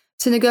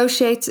to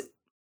negotiate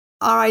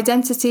our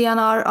identity and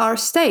our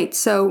state.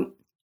 So,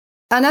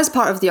 and as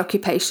part of the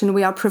occupation,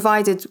 we are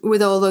provided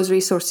with all those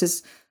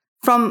resources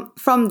from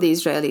the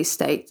Israeli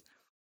state.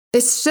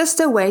 It's just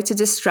a way to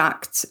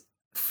distract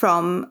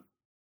from.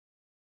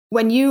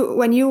 When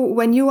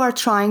you are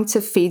trying to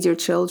feed your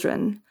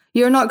children,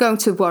 you're not going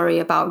to worry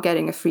about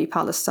getting a free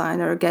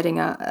Palestine or getting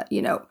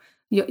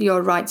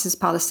your rights as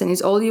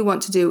Palestinians. All you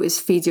want to do is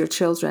feed your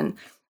children.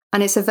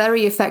 And it's a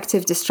very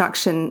effective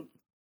distraction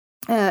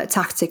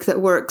tactic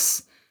that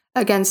works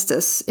against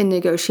us in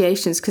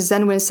negotiations, because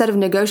then instead of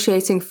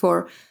negotiating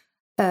for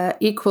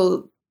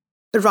equal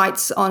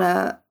rights on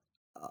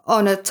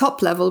a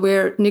top level,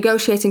 we're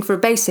negotiating for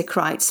basic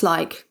rights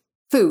like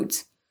food,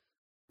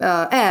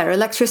 air,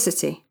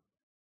 electricity.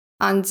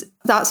 And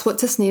that's what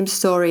Tasneem's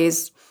story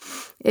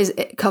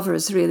it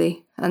covers,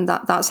 really. And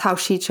that's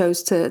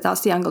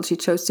the angle she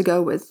chose to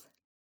go with.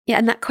 Yeah,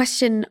 and that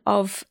question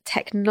of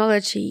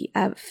technology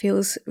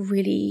feels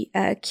really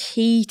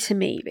key to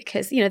me,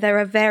 because, there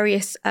are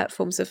various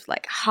forms of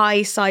like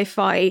high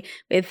sci-fi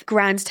with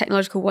grand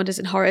technological wonders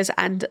and horrors,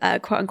 and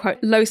quote unquote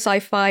low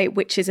sci-fi,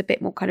 which is a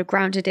bit more kind of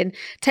grounded in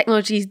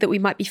technologies that we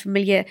might be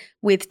familiar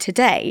with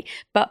today.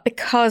 But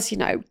because,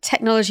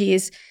 technology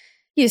is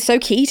so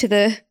key to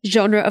the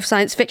genre of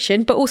science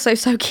fiction, but also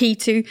so key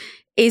to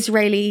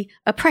Israeli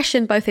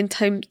oppression, both in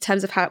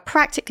terms of how it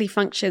practically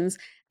functions,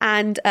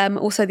 and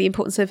also the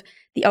importance of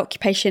the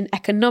occupation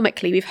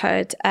economically. We've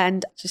heard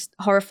and just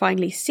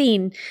horrifyingly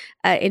seen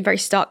in very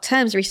stark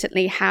terms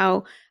recently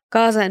how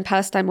Gaza and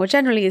Palestine more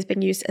generally has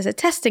been used as a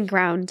testing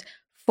ground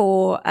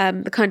for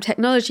the kind of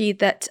technology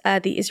that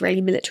the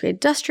Israeli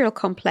military-industrial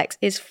complex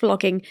is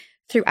flogging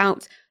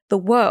throughout the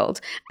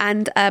world.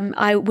 And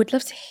I would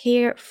love to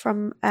hear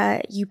from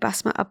you,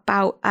 Basma,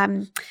 about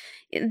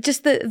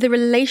just the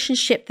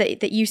relationship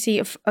that you see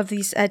of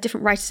these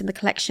different writers in the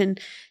collection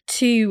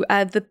to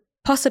the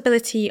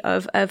possibility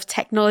of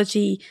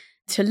technology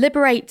to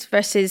liberate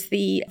versus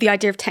the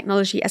idea of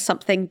technology as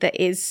something that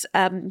is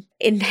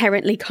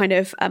inherently kind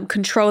of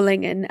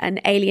controlling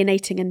and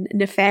alienating and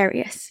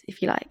nefarious,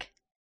 if you like.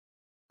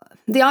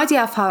 The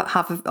IDF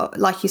have,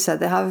 like you said,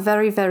 they have a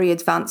very, very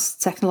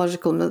advanced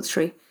technological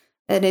military.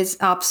 It is,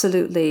 I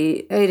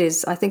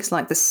think it's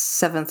like the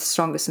 7th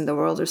strongest in the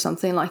world or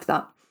something like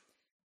that.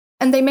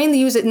 And they mainly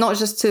use it not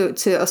just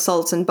to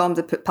assault and bomb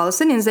the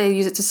Palestinians, they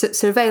use it to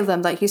surveil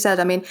them, like you said.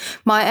 I mean,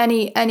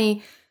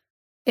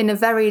 in a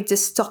very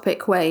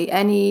dystopic way,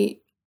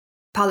 any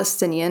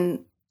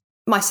Palestinian,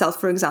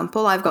 myself, for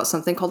example, I've got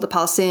something called the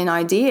Palestinian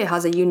ID. It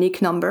has a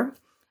unique number,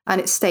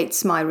 and it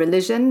states my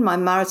religion, my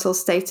marital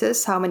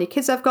status, how many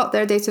kids I've got,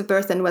 their date of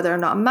birth, and whether or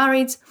not I'm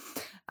married.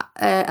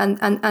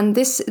 And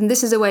this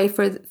is a way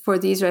for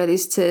the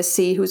Israelis to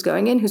see who's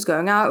going in, who's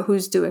going out,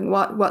 who's doing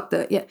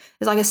it's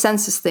like a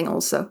census thing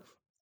also.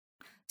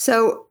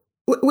 So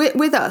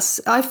with us,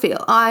 I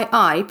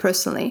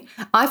personally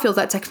feel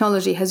that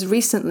technology has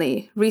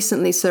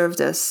recently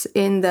served us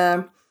in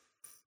the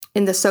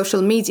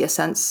social media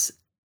sense.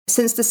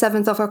 Since the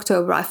 7th of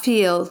October, I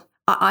feel,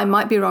 I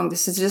might be wrong,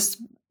 this is just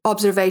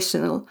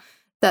observational,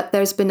 that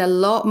there's been a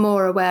lot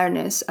more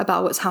awareness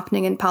about what's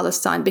happening in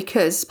Palestine,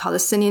 because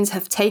Palestinians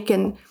have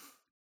taken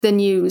the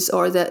news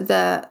or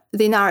the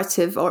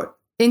narrative or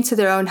into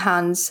their own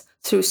hands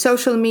through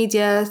social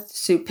media,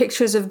 through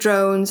pictures of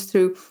drones,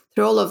 through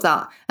all of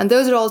that. And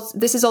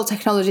this is all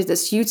technology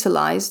that's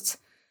utilized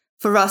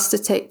for us to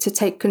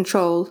take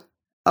control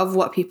of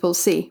what people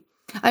see.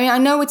 I mean, I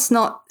know it's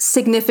not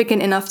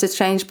significant enough to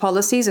change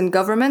policies and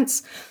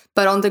governments,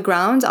 but on the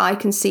ground, I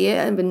can see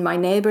it, and in my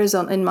neighbors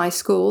in my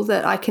school,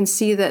 that I can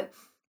see that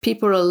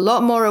people are a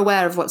lot more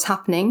aware of what's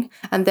happening,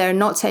 and they're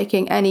not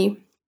taking any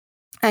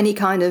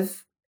kind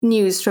of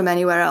news from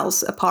anywhere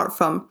else apart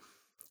from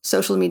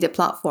social media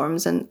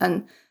platforms.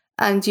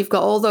 And you've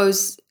got all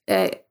those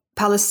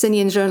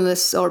Palestinian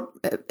journalists or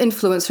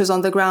influencers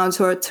on the ground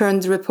who are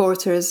turned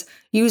reporters,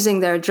 using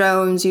their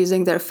drones,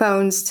 using their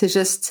phones to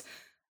just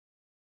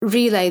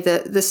relay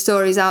the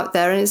stories out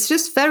there. And it's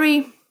just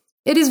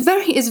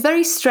it's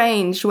very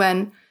strange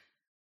when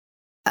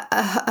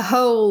a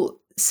whole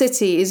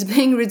city is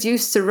being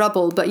reduced to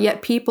rubble, but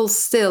yet people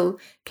still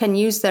can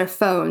use their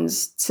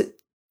phones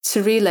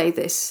to relay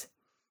this.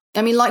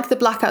 I mean, like the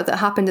blackout that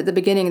happened at the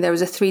beginning, there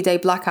was a 3-day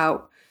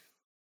blackout,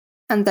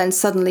 and then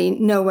suddenly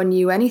no one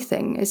knew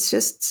anything. It's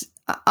just,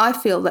 I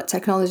feel that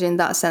technology in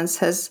that sense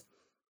has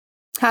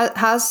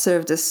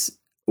served us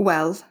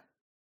well,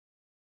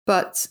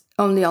 but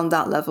only on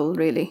that level,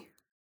 really.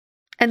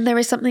 And there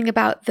is something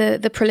about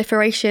the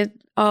proliferation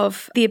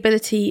of the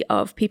ability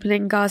of people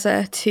in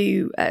Gaza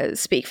to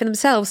speak for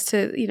themselves,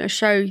 to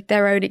show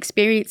their own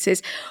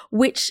experiences,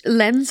 which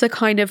lends a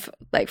kind of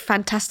like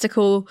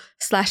fantastical /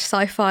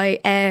 sci-fi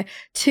air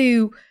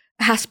to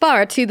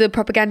Hasbara, to the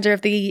propaganda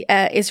of the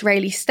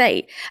Israeli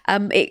state.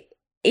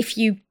 If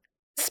you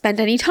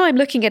spend any time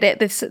looking at it,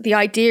 the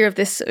idea of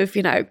this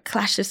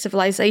clash of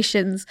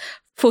civilizations,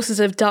 forces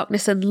of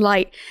darkness and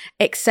light,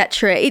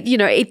 etc.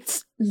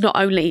 It's not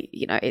only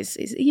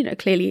is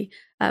clearly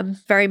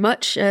very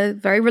much a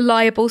very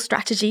reliable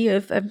strategy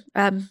of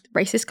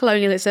racist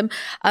colonialism,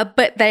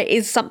 but there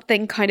is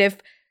something kind of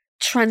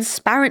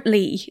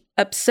transparently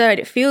absurd.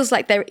 It feels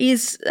like there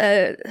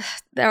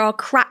are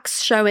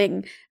cracks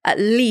showing, at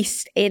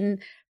least in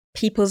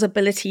people's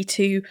ability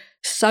to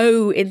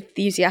so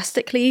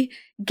enthusiastically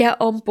get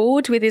on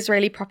board with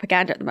Israeli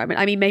propaganda at the moment.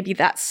 I mean, maybe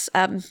that's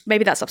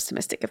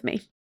optimistic of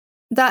me.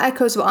 That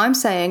echoes what I'm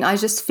saying. I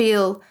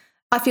feel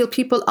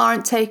people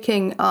aren't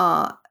taking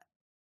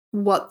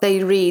what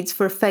they read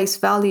for face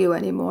value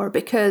anymore,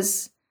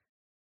 because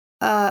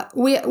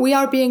we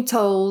are being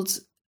told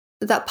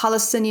that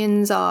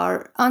Palestinians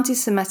are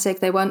anti-Semitic.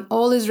 They want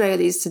all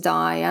Israelis to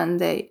die, and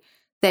they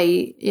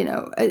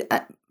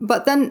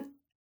but then,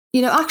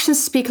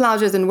 actions speak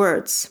louder than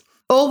words.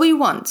 All we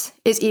want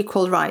is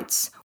equal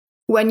rights.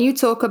 When you're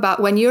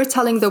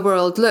telling the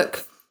world,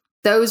 look,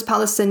 those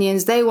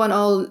Palestinians, they want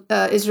all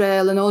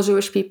Israel and all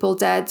Jewish people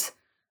dead.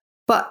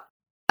 But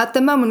at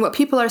the moment, what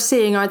people are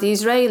seeing are the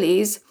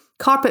Israelis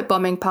carpet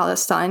bombing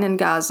Palestine and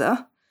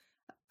Gaza,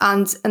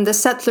 and the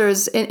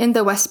settlers in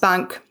the West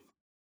Bank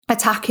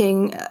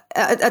attacking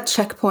at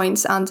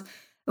checkpoints. And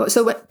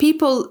so what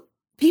people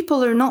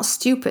are not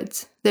stupid.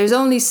 There's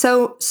only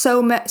so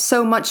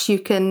much you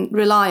can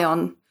rely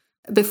on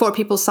before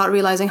people start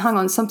realizing, hang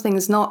on, something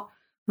is not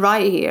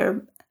right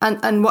here.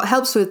 And what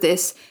helps with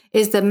this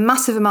is the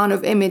massive amount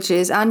of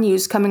images and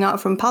news coming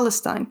out from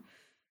Palestine.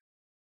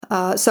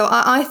 So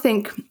I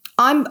think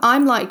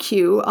I'm like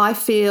you. I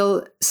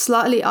do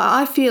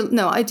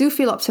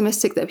feel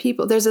optimistic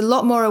that there's a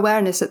lot more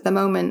awareness at the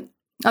moment.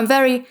 I'm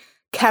very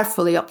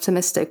carefully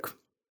optimistic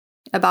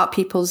about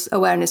people's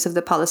awareness of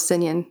the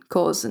Palestinian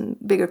cause and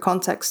bigger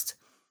context.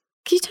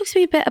 Can you talk to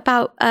me a bit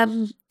about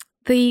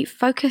the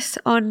focus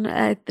on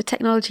the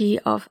technology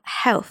of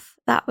health?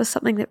 That was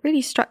something that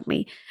really struck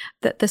me,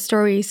 that the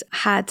stories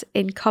had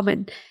in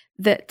common,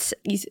 that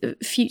these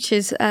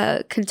futures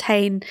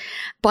contain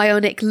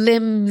bionic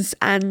limbs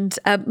and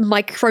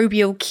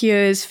microbial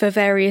cures for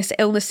various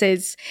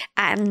illnesses.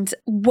 And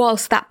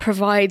whilst that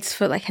provides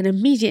for like an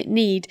immediate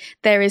need,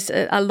 there is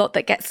a lot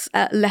that gets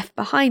left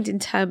behind in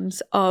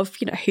terms of,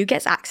 who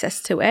gets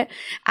access to it,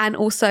 and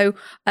also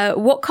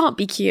what can't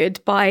be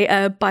cured by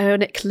a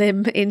bionic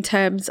limb in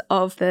terms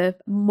of the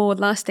more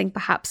lasting,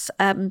 perhaps,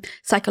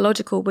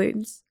 psychological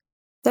wounds.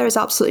 There is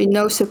absolutely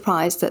no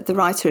surprise that the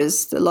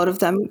writers, a lot of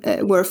them,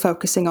 were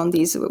focusing on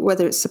these,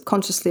 whether it's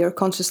subconsciously or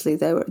consciously.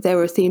 They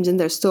were themes in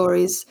their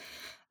stories,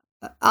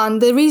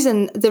 and the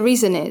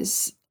reason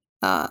is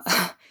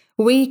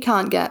we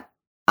can't get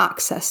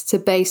access to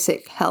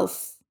basic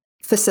health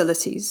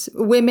facilities.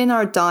 Women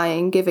are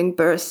dying giving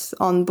birth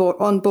on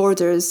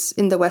borders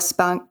in the West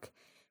Bank.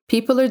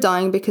 People are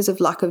dying because of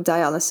lack of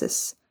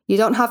dialysis. You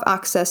don't have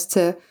access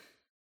to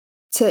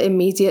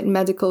immediate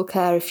medical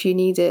care if you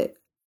need it.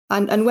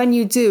 And when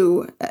you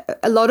do,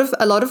 a lot of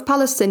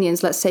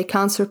Palestinians, let's say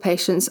cancer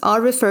patients, are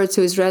referred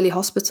to Israeli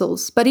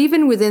hospitals. But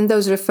even within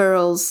those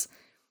referrals,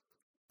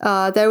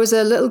 there was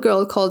a little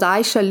girl called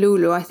Aisha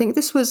Lulu. I think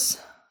this was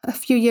a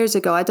few years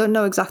ago. I don't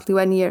know exactly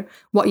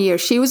what year.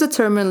 She was a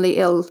terminally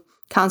ill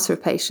cancer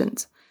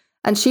patient,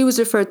 and she was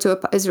referred to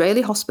an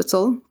Israeli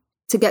hospital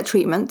to get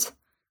treatment.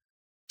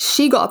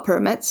 She got a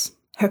permit.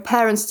 Her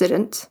parents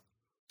didn't.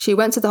 She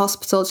went to the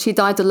hospital. She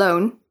died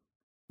alone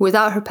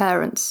without her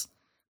parents,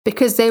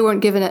 because they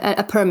weren't given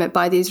a permit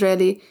by the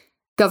Israeli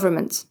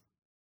government.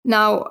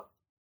 Now,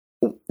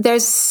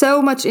 there's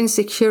so much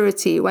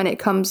insecurity when it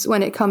comes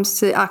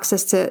to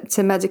access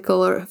to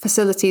medical or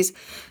facilities.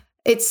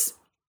 It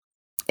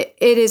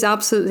is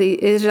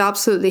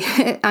absolutely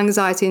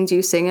anxiety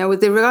inducing.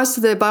 With regards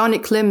to the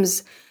bionic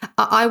limbs,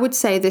 I would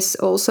say this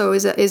also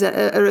is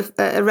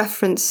a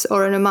reference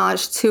or an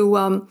homage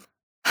to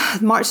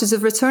marches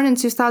of return in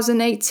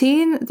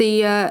 2018,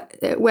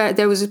 where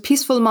there was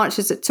peaceful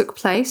marches that took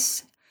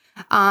place.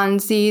 And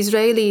the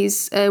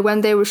Israelis, when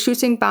they were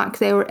shooting back,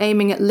 they were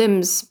aiming at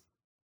limbs,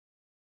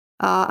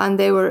 and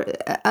there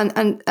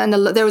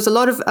was a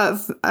lot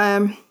of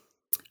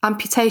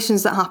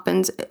amputations that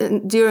happened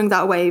during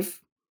that wave.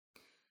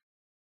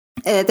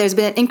 There's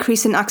been an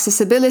increase in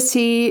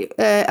accessibility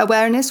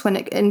awareness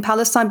in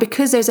Palestine,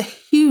 because there's a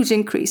huge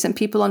increase in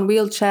people on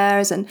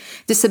wheelchairs and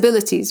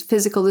disabilities,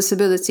 physical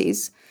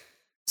disabilities.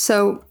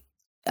 So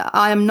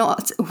I am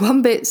not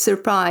one bit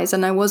surprised,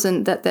 and I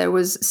wasn't, that there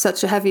was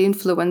such a heavy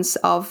influence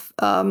of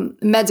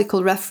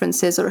medical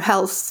references or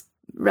health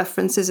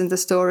references in the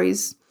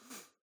stories.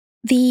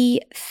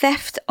 The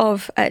theft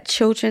of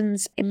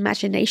children's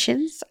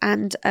imaginations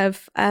and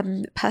of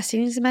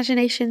Palestinians'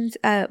 imaginations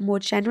more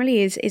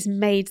generally is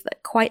made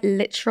quite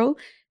literal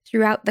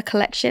throughout the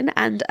collection,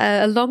 and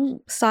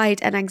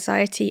alongside an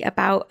anxiety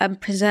about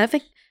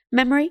preserving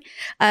memory,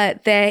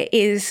 there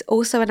is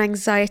also an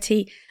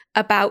anxiety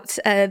about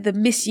the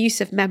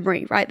misuse of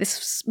memory, right?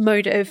 This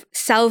mode of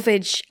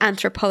salvage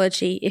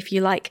anthropology, if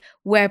you like,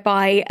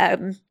 whereby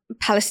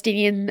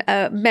Palestinian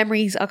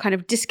memories are kind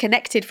of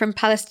disconnected from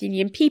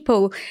Palestinian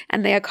people,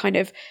 and they are kind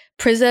of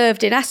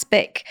preserved in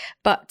aspic,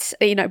 but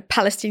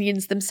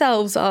Palestinians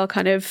themselves are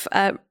kind of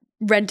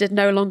rendered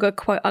no longer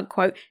quote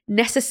unquote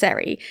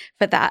necessary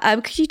for that.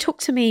 Could you talk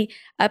to me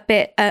a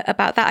bit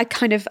about that? I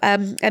kind of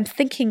am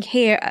thinking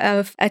here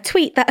of a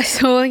tweet that I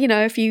saw,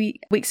 a few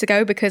weeks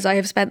ago, because I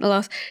have spent the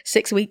last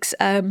 6 weeks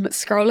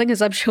scrolling,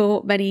 as I'm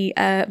sure many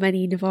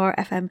Novara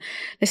FM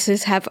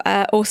listeners have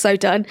also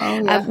done,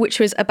 which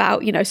was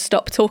about,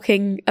 stop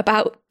talking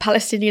about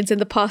Palestinians in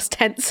the past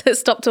tense,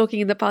 stop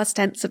talking in the past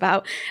tense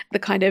about the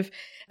kind of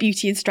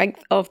beauty and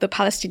strength of the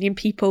Palestinian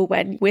people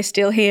when we're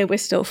still here, we're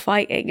still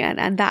fighting.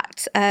 And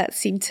that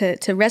seemed to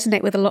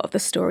resonate with a lot of the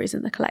stories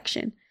in the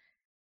collection.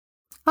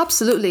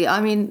 Absolutely. I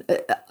mean,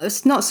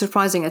 it's not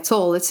surprising at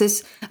all. It's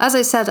this, as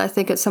I said, I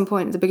think at some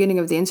point at the beginning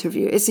of the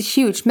interview,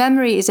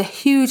 memory is a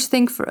huge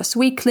thing for us.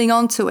 We cling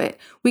on to it.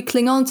 We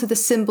cling on to the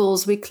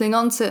symbols. We cling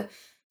on to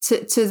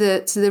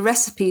the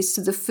recipes,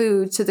 to the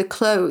food, to the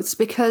clothes,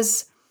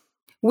 because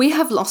we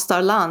have lost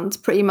our land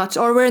pretty much,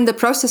 or we're in the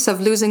process of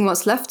losing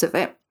what's left of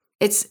it.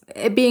 It's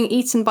being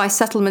eaten by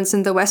settlements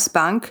in the West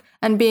Bank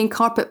and being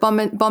carpet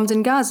bombed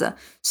in Gaza.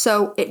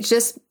 So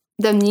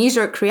the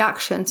knee-jerk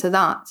reaction to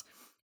that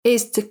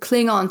is to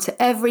cling on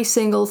to every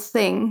single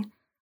thing,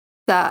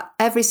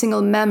 every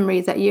single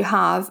memory that you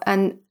have,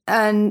 and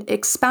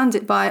expand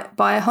it by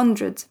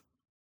 100.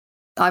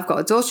 I've got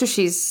a daughter.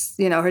 She's,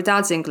 her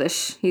dad's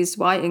English. He's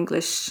white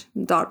English,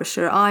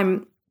 Derbyshire.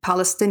 I'm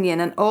Palestinian,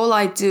 and all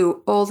I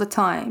do all the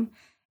time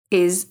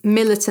is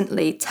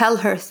militantly tell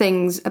her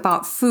things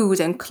about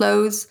food and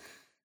clothes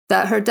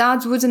that her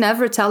dad wouldn't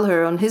ever tell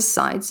her on his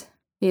side.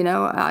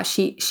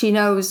 She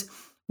knows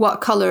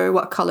what color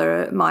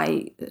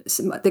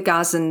the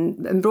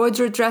Gazan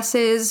embroidered dress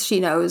is. She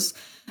knows,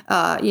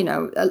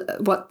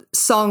 what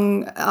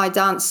song I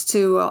dance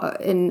to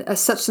in a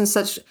such and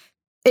such.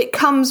 It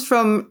comes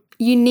from,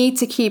 you need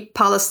to keep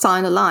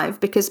Palestine alive,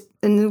 because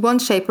in one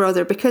shape or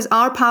other, because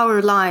our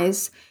power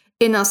lies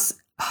in us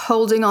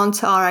holding on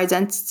to our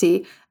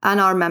identity and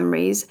our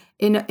memories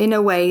in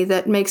a way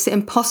that makes it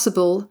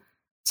impossible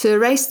to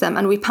erase them.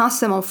 And we pass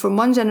them on from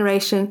one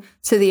generation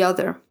to the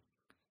other.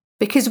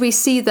 Because we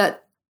see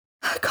that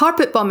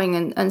carpet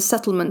bombing and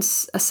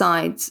settlements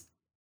aside,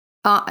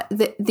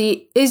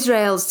 the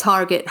Israel's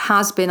target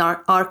has been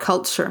our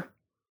culture.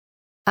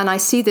 And I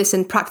see this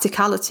in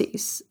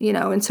practicalities,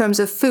 in terms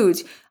of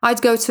food.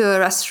 I'd go to a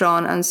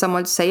restaurant and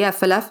someone would say, yeah,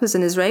 falafel is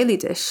an Israeli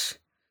dish.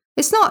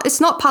 It's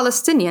not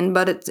Palestinian,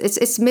 but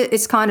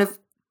it's kind of,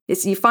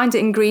 you find it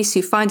in Greece,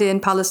 you find it in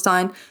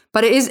Palestine,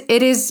 but it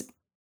is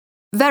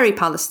very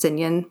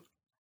Palestinian.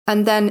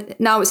 And then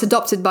now it's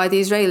adopted by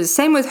the Israelis.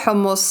 Same with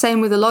hummus,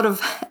 same with a lot of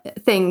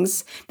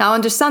things. Now I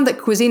understand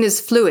that cuisine is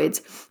fluid,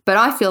 but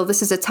I feel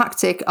this is a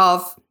tactic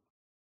of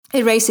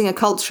erasing a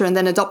culture and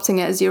then adopting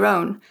it as your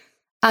own.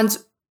 And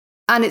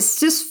it's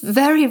just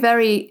very,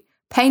 very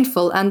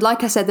painful. And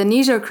like I said, the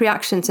knee-jerk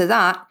reaction to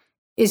that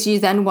is you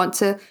then want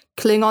to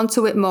cling on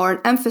to it more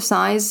and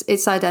emphasize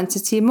its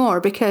identity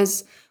more,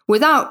 because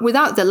without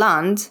the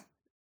land,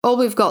 all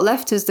we've got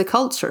left is the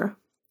culture.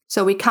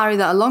 So we carry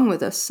that along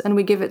with us and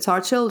we give it to our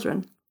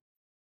children.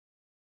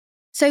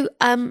 So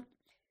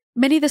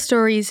many of the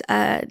stories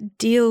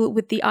deal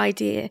with the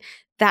idea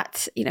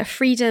that,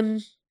 freedom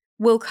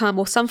will come,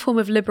 or some form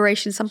of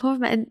liberation, some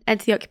form of end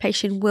to the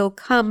occupation will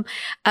come.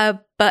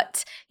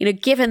 But,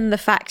 given the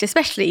fact,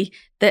 especially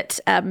that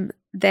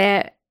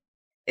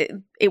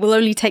it will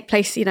only take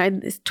place, in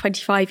this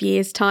 25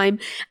 years' time,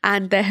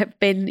 and there have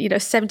been,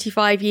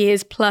 75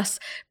 years plus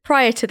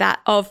prior to that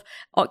of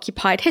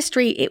occupied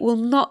history, it will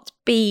not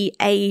be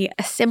a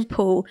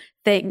simple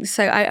thing.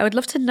 So I would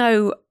love to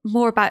know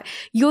more about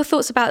your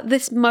thoughts about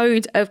this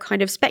mode of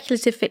kind of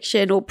speculative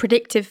fiction or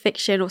predictive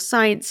fiction or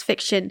science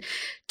fiction,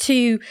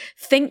 to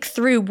think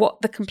through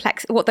what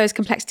those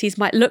complexities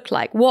might look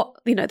like, what,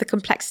 the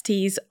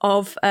complexities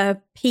of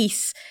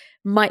peace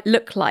might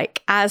look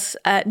like as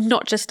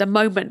not just a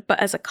moment, but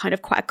as a kind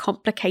of quite a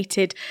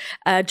complicated,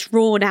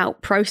 drawn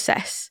out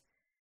process.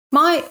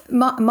 My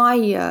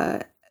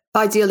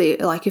ideally,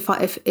 like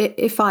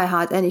if I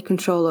had any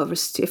control over,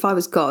 if I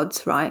was God,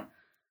 right,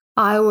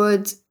 I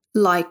would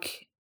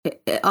like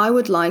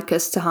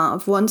us to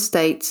have one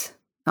state,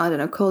 I don't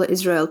know, call it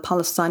Israel,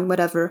 Palestine,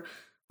 whatever,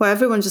 where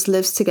everyone just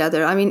lives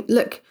together. I mean,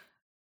 look,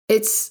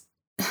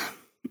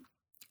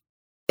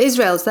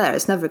 Israel's there.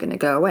 It's never going to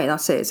go away.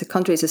 That's it. It's a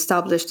country. It's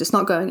established. It's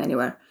not going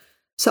anywhere.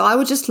 So I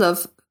would just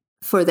love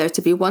for there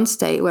to be one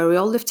state where we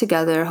all live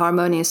together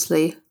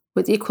harmoniously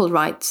with equal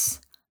rights.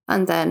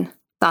 And then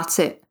that's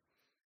it.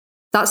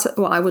 That's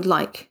what I would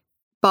like.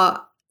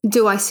 But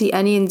do I see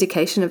any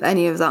indication of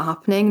any of that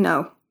happening?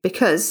 No,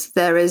 because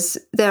there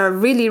are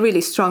really,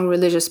 really strong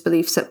religious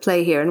beliefs at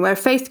play here. And where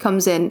faith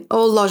comes in,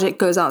 all logic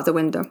goes out the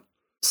window.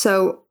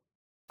 So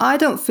I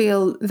don't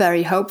feel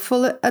very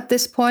hopeful at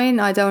this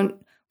point. I don't.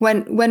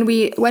 When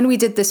we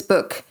did this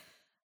book,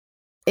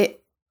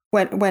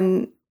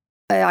 when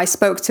I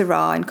spoke to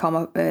Ra in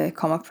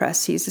Comma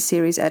Press, he's the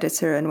series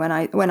editor, and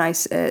when I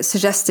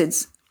suggested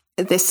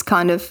this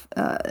kind of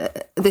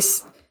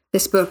this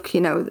book,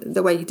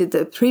 the way he did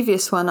the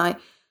previous one,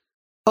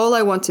 all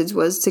I wanted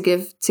was to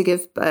give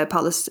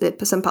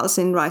some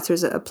Palestinian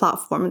writers a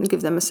platform and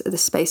give them the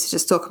space to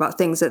just talk about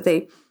things that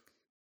they,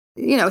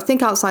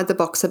 think outside the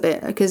box a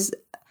bit. Because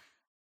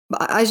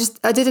I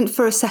didn't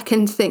for a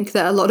second think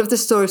that a lot of the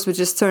stories would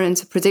just turn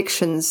into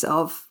predictions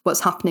of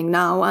what's happening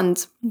now.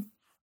 And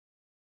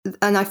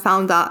I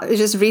found that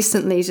just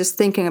recently, just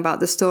thinking about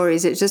the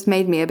stories, it just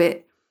made me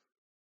it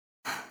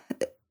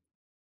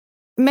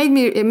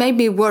made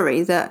me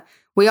worry that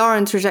we are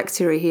on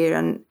trajectory here,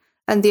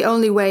 and the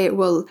only way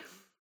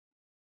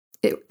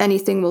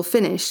anything will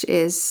finish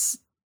is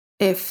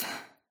if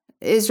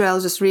Israel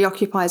just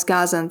reoccupies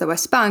Gaza and the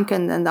West Bank,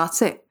 and then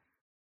that's it.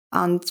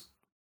 And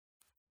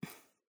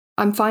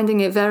I'm finding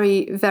it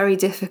very, very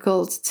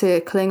difficult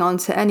to cling on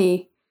to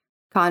any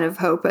kind of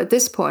hope at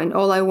this point.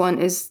 All I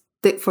want is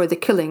for the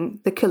killing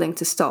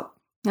to stop.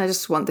 I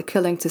just want the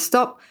killing to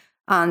stop,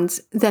 and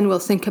then we'll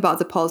think about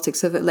the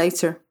politics of it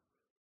later.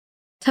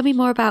 Tell me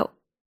more about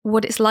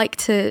what it's like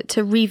to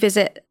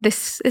revisit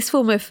this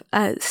form of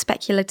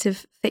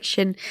speculative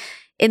fiction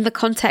in the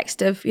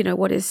context of,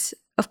 what is,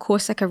 of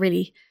course, like a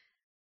really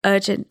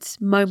urgent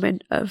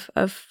moment of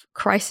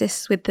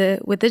crisis with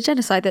the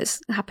genocide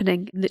that's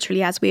happening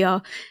literally as we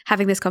are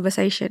having this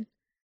conversation.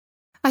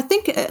 I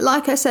think,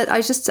 like I said,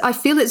 I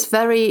feel it's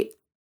very,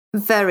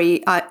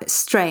 very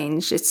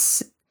strange.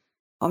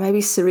 Or maybe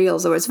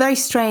surreal, or it's very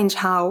strange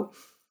how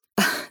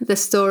the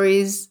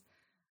stories,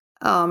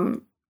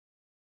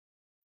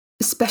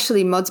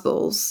 especially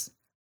Mudballs,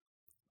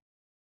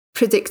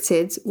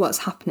 predicted what's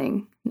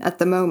happening at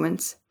the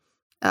moment.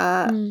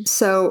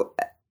 So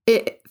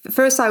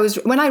first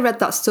when I read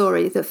that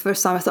story the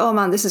first time, I thought, oh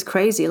man, this is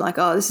crazy. Like,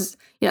 oh, this is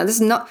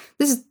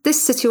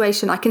this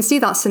situation. I can see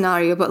that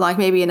scenario, but like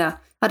maybe in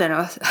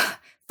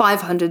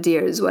 500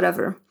 years,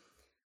 whatever.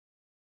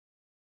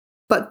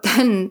 But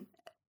then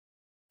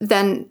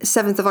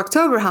 7th of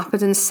October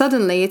happened, and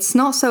suddenly it's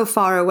not so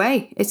far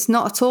away. It's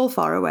not at all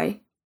far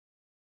away.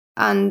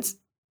 And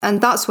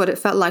that's what it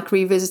felt like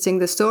revisiting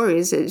the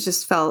stories. It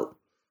just felt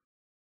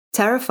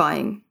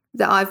terrifying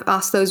that I've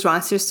asked those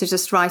writers to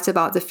just write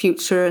about the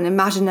future, an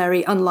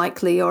imaginary,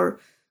 unlikely, or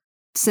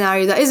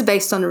scenario that is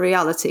based on a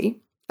reality,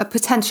 a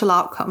potential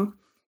outcome.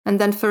 And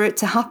then for it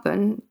to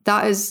happen,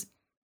 it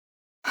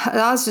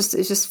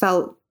just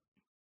felt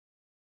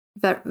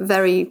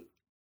very,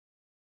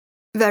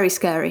 very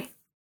scary.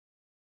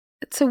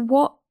 So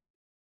what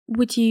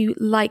would you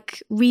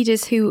like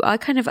readers who are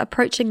kind of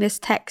approaching this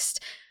text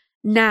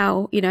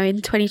now,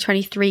 in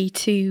 2023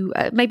 to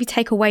maybe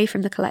take away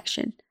from the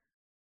collection?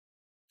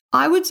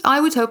 I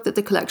would hope that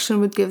the collection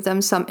would give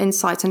them some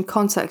insight and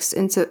context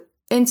into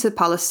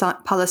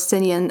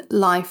Palestinian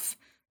life,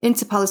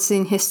 into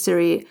Palestinian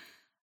history,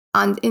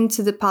 and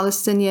into the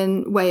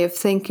Palestinian way of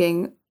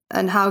thinking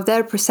and how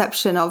their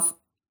perception of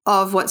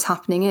what's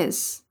happening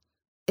is.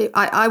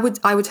 I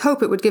would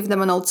hope it would give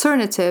them an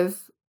alternative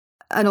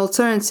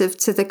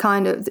to the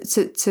kind of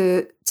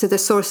to the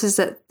sources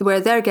where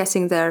they're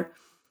getting their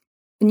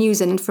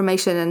news and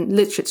information and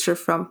literature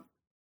from.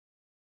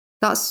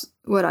 That's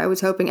what I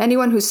was hoping.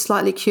 Anyone who's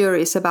slightly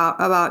curious about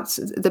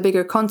the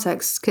bigger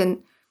context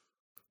can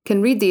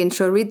read the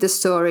intro, read the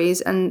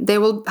stories, and they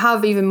will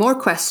have even more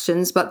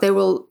questions, but they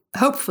will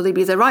hopefully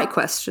be the right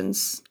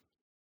questions.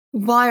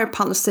 Why are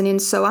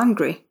Palestinians so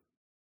angry?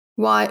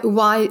 Why?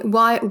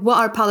 What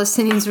are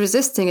Palestinians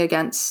resisting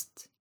against?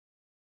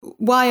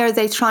 Why are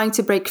they trying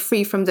to break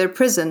free from their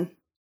prison?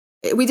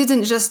 We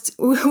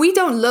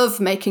don't love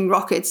making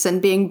rockets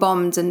and being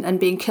bombed and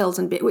being killed.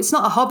 It's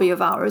not a hobby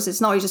of ours.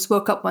 It's not we just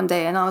woke up one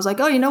day and I was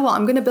like, oh, you know what?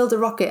 I'm going to build a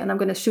rocket and I'm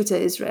going to shoot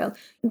at Israel.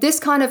 This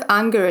kind of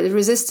anger,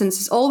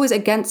 resistance is always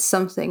against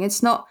something.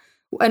 It's not,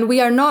 and we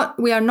are not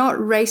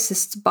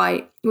racist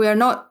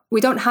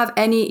we don't have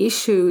any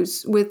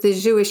issues with the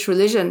Jewish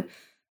religion,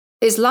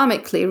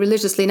 Islamically,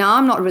 religiously. Now,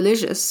 I'm not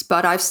religious,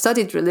 but I've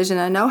studied religion.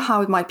 I know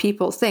how my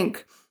people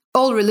think.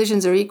 All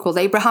religions are equal,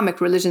 the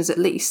Abrahamic religions at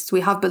least.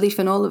 We have belief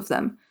in all of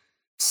them.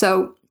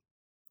 So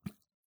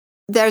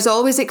there's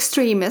always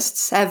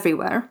extremists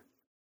everywhere.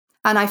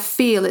 And I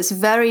feel it's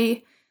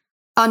very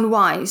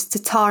unwise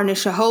to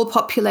tarnish a whole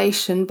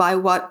population by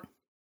what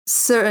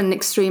certain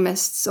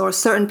extremists or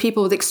certain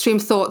people with extreme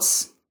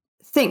thoughts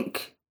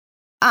think.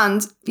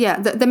 And yeah,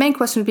 the main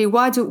question would be,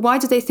 why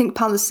do they think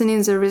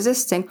Palestinians are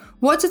resisting?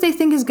 What do they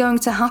think is going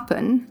to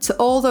happen to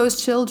all those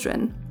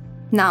children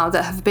now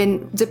that have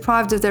been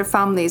deprived of their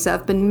families, that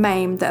have been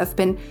maimed, that have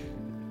been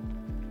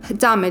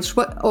damaged,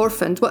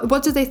 orphaned?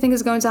 What do they think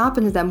is going to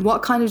happen to them?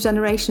 What kind of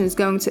generation is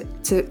going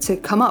to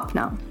come up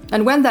now?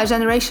 And when that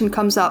generation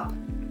comes up,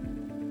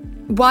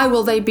 why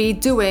will they be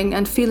doing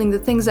and feeling the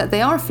things that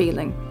they are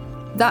feeling?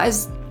 That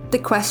is the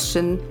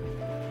question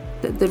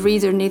that the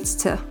reader needs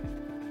to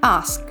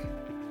ask.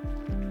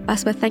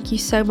 Basma, thank you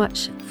so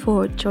much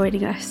for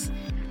joining us.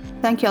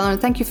 Thank you, Eleanor.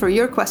 Thank you for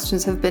your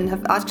questions. Have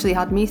actually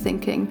had me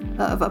thinking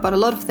about a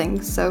lot of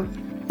things. So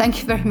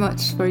thank you very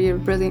much for your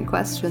brilliant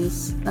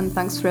questions. And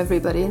thanks for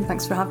everybody. And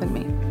thanks for having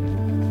me.